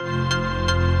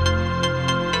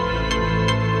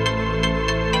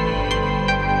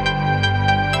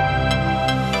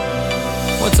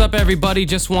 What's up, everybody?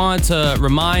 Just wanted to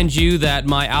remind you that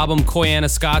my album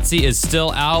Koyaanisqatsi is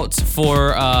still out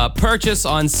for purchase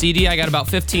on CD. I got about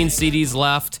 15 CDs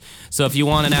left, so if you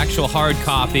want an actual hard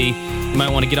copy, you might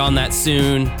want to get on that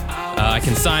soon. I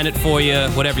can sign it for you,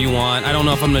 whatever you want. I don't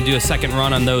know if I'm going to do a second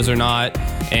run on those or not.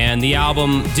 And the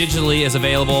album digitally is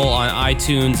available on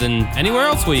iTunes and anywhere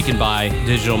else where you can buy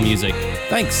digital music.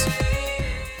 Thanks.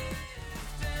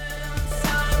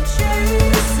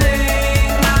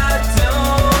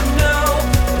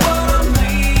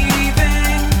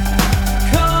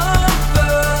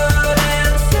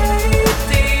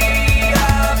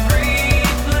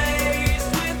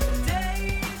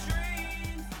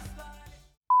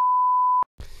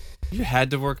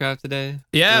 had to work out today?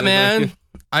 Yeah, Really, man.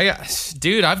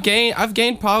 Loki? I've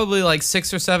gained probably like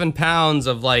 6 or 7 pounds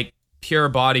of like pure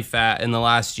body fat in the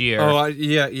last year. Oh,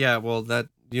 yeah. Well, that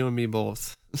you and me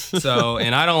both. So,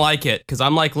 and I don't like it because I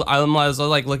was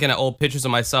like looking at old pictures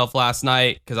of myself last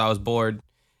night because I was bored,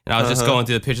 and I was just going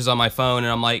through the pictures on my phone,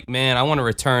 and I'm like, man, I want to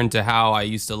return to how I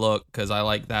used to look because I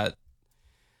like that.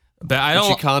 But I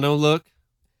don't. Chicano look.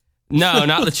 No,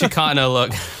 not the Chicano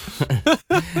look.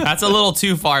 That's a little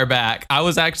too far back. I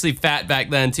was actually fat back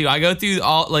then too. I go through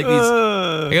all like these.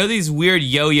 I go these weird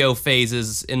yo-yo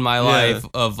phases in my life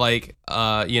of like,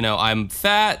 I'm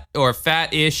fat or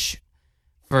fat-ish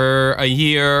for a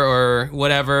year or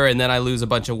whatever, and then I lose a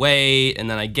bunch of weight, and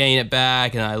then I gain it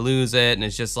back, and I lose it, and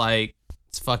it's just like,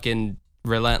 it's fucking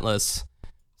relentless.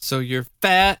 So you're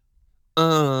fat,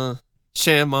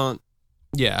 Shamont.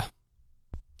 Yeah.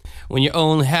 When you're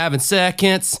only having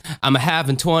seconds, I'm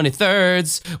having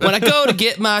 23rds. When I go to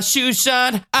get my shoes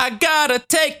shined, I gotta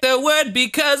take the word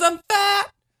because I'm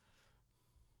fat.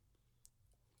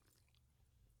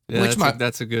 Yeah,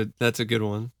 that's a good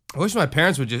one. I wish my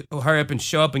parents would just hurry up and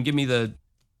show up and give me the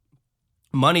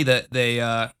money that they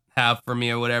have for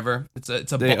me or whatever.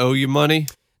 They owe you money?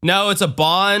 No, it's a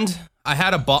bond. I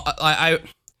had a bond.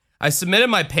 I submitted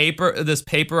this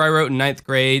paper I wrote in 9th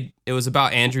grade. It was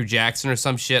about Andrew Jackson or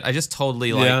some shit. I just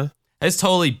totally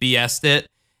BS'd it.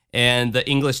 And the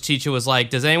English teacher was like,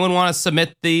 "Does anyone want to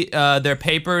submit their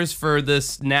papers for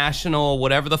this national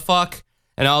whatever the fuck?"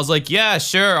 And I was like, "Yeah,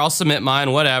 sure, I'll submit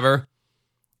mine, whatever."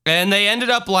 And they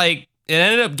ended up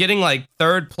getting like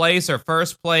 3rd place or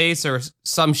 1st place or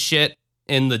some shit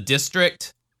in the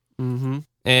district. Mm-hmm.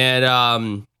 And I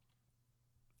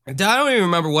don't even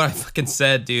remember what I fucking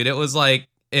said, dude. It was like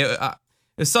it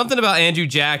was something about Andrew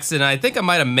Jackson. I think I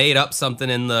might have made up something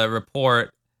in the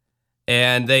report.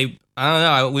 And I don't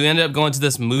know. We ended up going to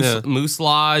this Moose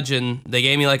Lodge, and they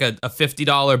gave me like a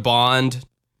 $50 bond,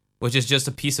 which is just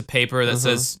a piece of paper that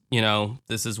says,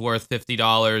 this is worth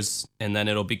 $50, and then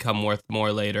it'll become worth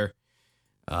more later.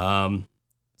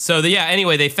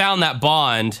 Anyway, they found that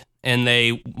bond, and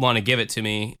they want to give it to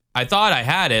me. I thought I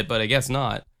had it, but I guess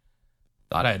not.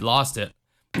 Thought I had lost it.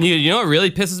 You know what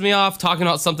really pisses me off? Talking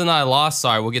about something that I lost.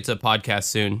 Sorry, we'll get to the podcast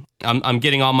soon. I'm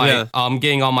getting all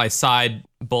my side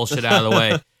bullshit out of the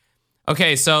way.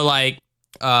 Okay, so like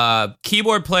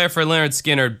keyboard player for Lynyrd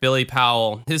Skynyrd, Billy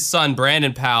Powell, his son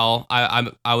Brandon Powell.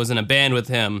 I was in a band with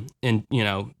him,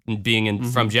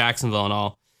 from Jacksonville and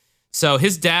all. So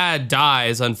his dad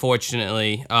dies,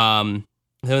 unfortunately. I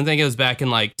think it was back in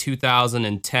like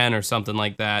 2010 or something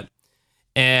like that.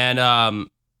 And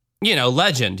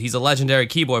legend. He's a legendary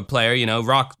keyboard player.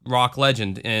 Rock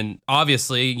legend. And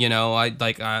obviously,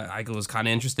 I was kind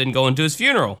of interested in going to his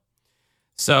funeral.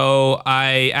 So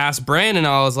I asked Brandon,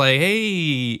 I was like,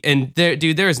 hey, and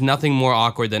there is nothing more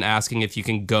awkward than asking if you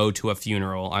can go to a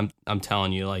funeral. I'm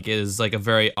telling you, like, it is like a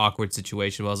very awkward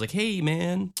situation. But I was like, hey,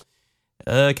 man,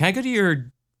 can I go to your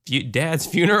dad's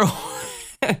funeral?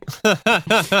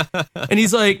 And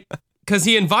he's like, because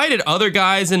he invited other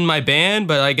guys in my band,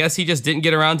 but I guess he just didn't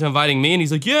get around to inviting me. And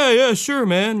he's like, yeah, sure,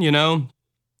 man,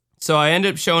 So I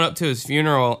ended up showing up to his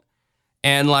funeral.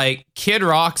 And like Kid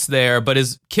Rock's there, but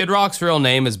Kid Rock's real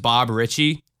name is Bob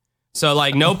Ritchie. So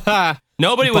like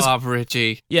nobody was Bob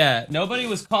Ritchie. Yeah, nobody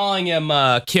was calling him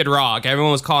Kid Rock.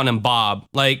 Everyone was calling him Bob.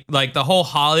 Like the whole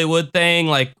Hollywood thing.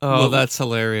 Like, oh, that's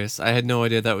hilarious. I had no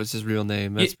idea that was his real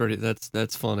name.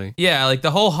 That's funny. Yeah, like the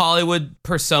whole Hollywood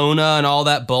persona and all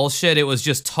that bullshit. It was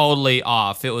just totally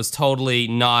off. It was totally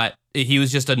not. He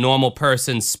was just a normal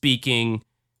person speaking.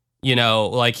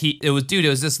 It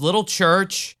was this little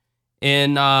church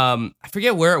in I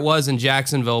forget where it was in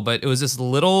Jacksonville, but it was this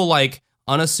little like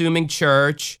unassuming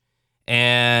church,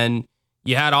 and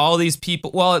you had all these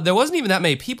people. Well, there wasn't even that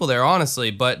many people there,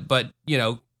 honestly, but Bob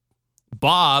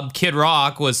Kid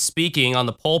Rock was speaking on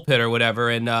the pulpit or whatever,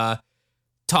 and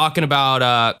talking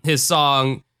about his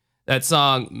song. That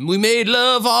song, we made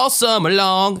love all summer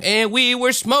long, and we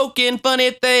were smoking funny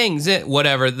things.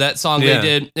 Whatever that song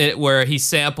they did, where he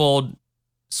sampled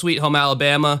 "Sweet Home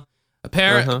Alabama."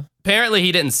 Apparently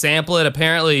he didn't sample it.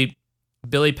 Apparently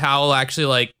Billy Powell actually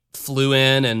like flew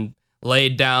in and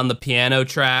laid down the piano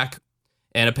track,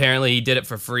 and apparently he did it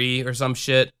for free or some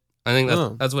shit. I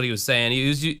think that's what he was saying.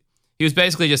 He was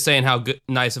basically just saying how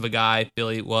nice of a guy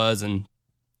Billy was, and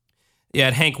you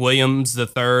had Hank Williams the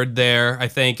third there. I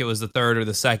think it was the third or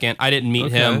the second. I didn't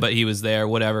meet him, but he was there.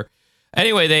 Whatever.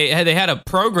 Anyway, they had a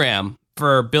program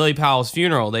for Billy Powell's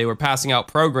funeral. They were passing out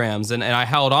programs, and I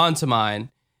held on to mine.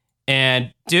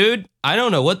 And dude, I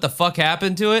don't know what the fuck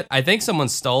happened to it. I think someone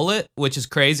stole it, which is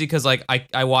crazy because like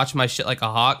I watch my shit like a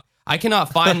hawk. I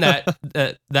cannot find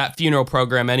that funeral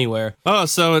program anywhere. Oh,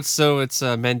 so it's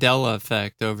a Mandela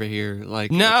effect over here.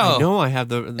 Like, No. I know I have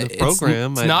the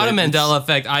program. It's not a Mandela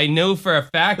effect. I know for a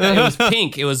fact that it was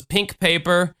pink. It was pink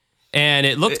paper, and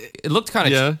it looked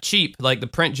kind of cheap. Like the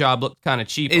print job looked kind of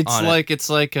cheap. It's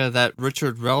like that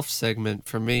Richard Ralph segment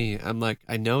for me. I'm like,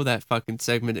 I know that fucking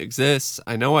segment exists.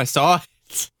 I know I saw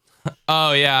it.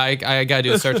 Oh yeah, I gotta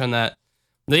do a search on that.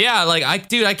 But yeah, like I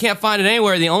can't find it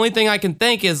anywhere. The only thing I can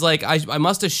think is like I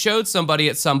must have showed somebody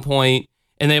at some point,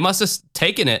 and they must have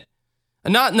taken it.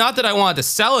 Not that I wanted to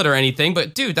sell it or anything,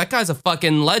 but dude, that guy's a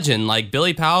fucking legend. Like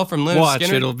Billy Powell from Lynyrd Watch,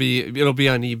 Skynyrd. it'll be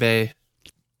on eBay.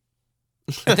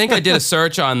 I think I did a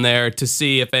search on there to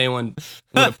see if anyone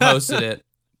would have posted it.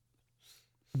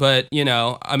 But, you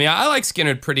know, I mean, I like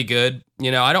Skynyrd pretty good.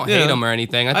 You know, I don't hate them or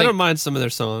anything. I don't mind some of their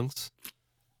songs.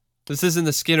 This isn't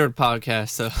the Skynyrd podcast,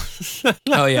 so.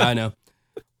 Oh, yeah, I know.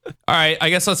 All right, I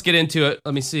guess let's get into it.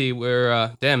 Let me see.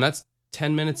 We're, damn, that's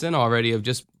 10 minutes in already of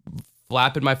just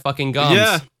flapping my fucking gums.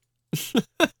 Yeah.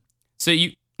 So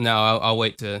I'll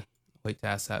wait to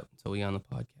ask that until we on the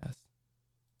podcast.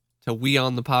 Till we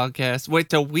on the podcast. Wait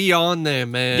till we on there,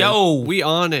 man. Yo. We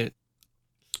on it.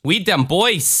 We them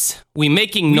boys. We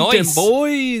making noise. We them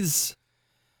boys.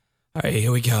 All right,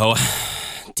 here we go.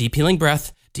 Deep healing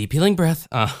breath. Deep healing breath.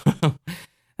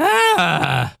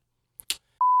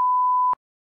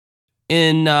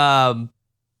 In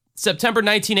September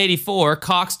 1984,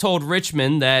 Cox told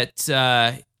Richmond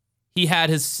that he had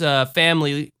his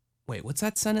family. Wait, what's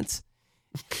that sentence?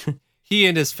 He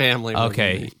and his family.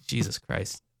 Okay, Jesus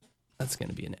Christ. That's going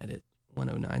to be an edit.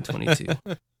 109.22.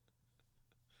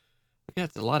 Yeah,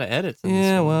 it's a lot of edits.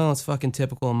 Yeah, well, it's fucking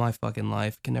typical of my fucking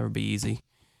life. Can never be easy.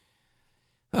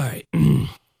 All right.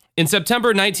 In September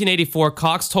 1984,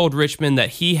 Cox told Richmond that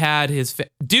he had his...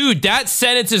 Dude, that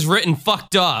sentence is written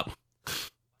fucked up.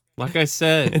 Like I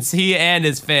said. It's he and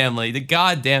his family. The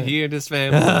goddamn... He and his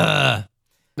family.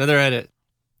 Another edit.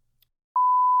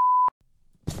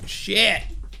 Shit.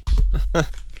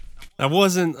 That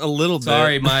wasn't a little bit.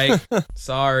 Sorry, Mike.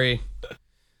 Sorry.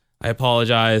 I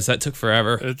apologize. That took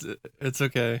forever. It's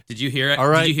okay. Did you hear it? All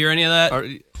right. Did you hear any of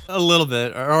that? A little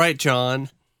bit. All right, John.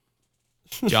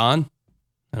 John?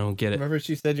 I don't get it. Remember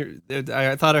she said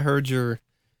I thought I heard your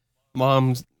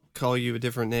mom call you a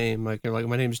different name. Like you're like,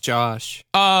 my name's Josh.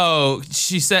 Oh,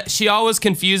 she said she always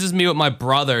confuses me with my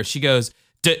brother. She goes,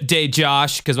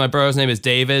 Josh, because my brother's name is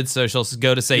David, so she'll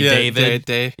go to say David.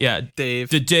 Dave. Yeah, Dave.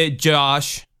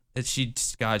 Josh.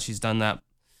 She's done that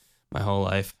my whole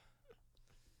life.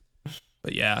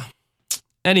 But yeah.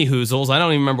 Any hoozles. I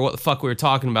don't even remember what the fuck we were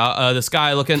talking about. This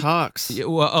guy looking... Cox.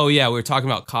 Oh, yeah, we were talking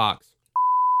about Cox.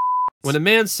 When a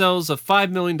man sells a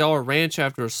 $5 million ranch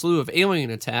after a slew of alien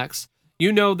attacks,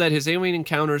 you know that his alien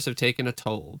encounters have taken a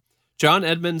toll. John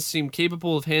Edmonds seemed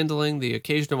capable of handling the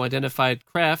occasional identified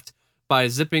craft by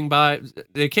zipping by...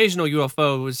 The occasional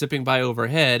UFO was zipping by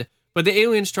overhead, but the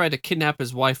aliens tried to kidnap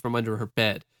his wife from under her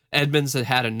bed. Edmonds had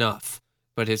had enough.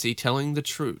 But is he telling the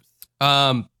truth?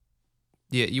 Yeah,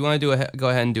 you want to go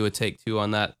ahead and do a take 2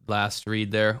 on that last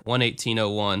read there.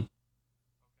 11801.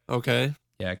 Okay.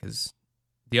 Yeah, because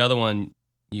the other one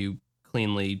you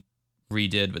cleanly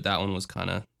redid, but that one was kind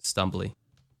of stumbly.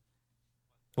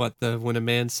 What, when a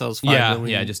man sells 5 million?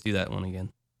 Yeah, just do that one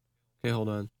again. Okay, hold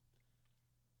on.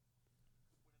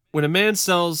 When a man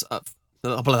sells...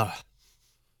 blah, blah.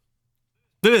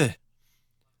 A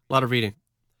lot of reading.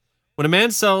 When a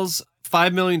man sells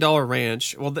 $5 million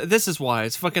ranch, well, this is why.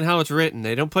 It's fucking how it's written.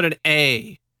 They don't put an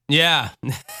A. Yeah.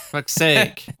 Fuck's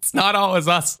sake. It's not always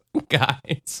us,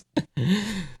 guys.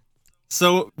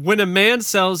 So when a man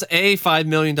sells a $5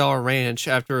 million ranch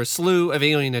after a slew of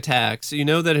alien attacks, you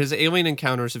know that his alien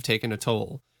encounters have taken a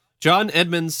toll. John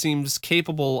Edmonds seems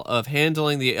capable of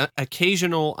handling the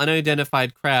occasional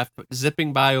unidentified craft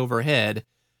zipping by overhead,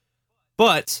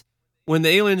 but when the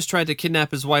aliens tried to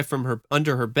kidnap his wife from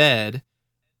under her bed,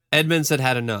 Edmonds had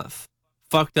had enough.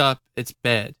 Fucked up, it's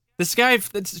bed. This guy,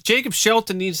 Jacob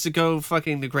Shelton needs to go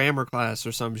fucking to grammar class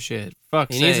or some shit.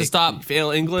 Fuck's sake. He needs to stop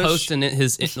fail English, posting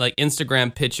his like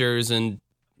Instagram pictures and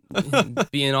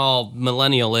being all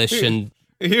millennial-ish. And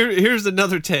here's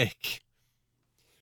another take.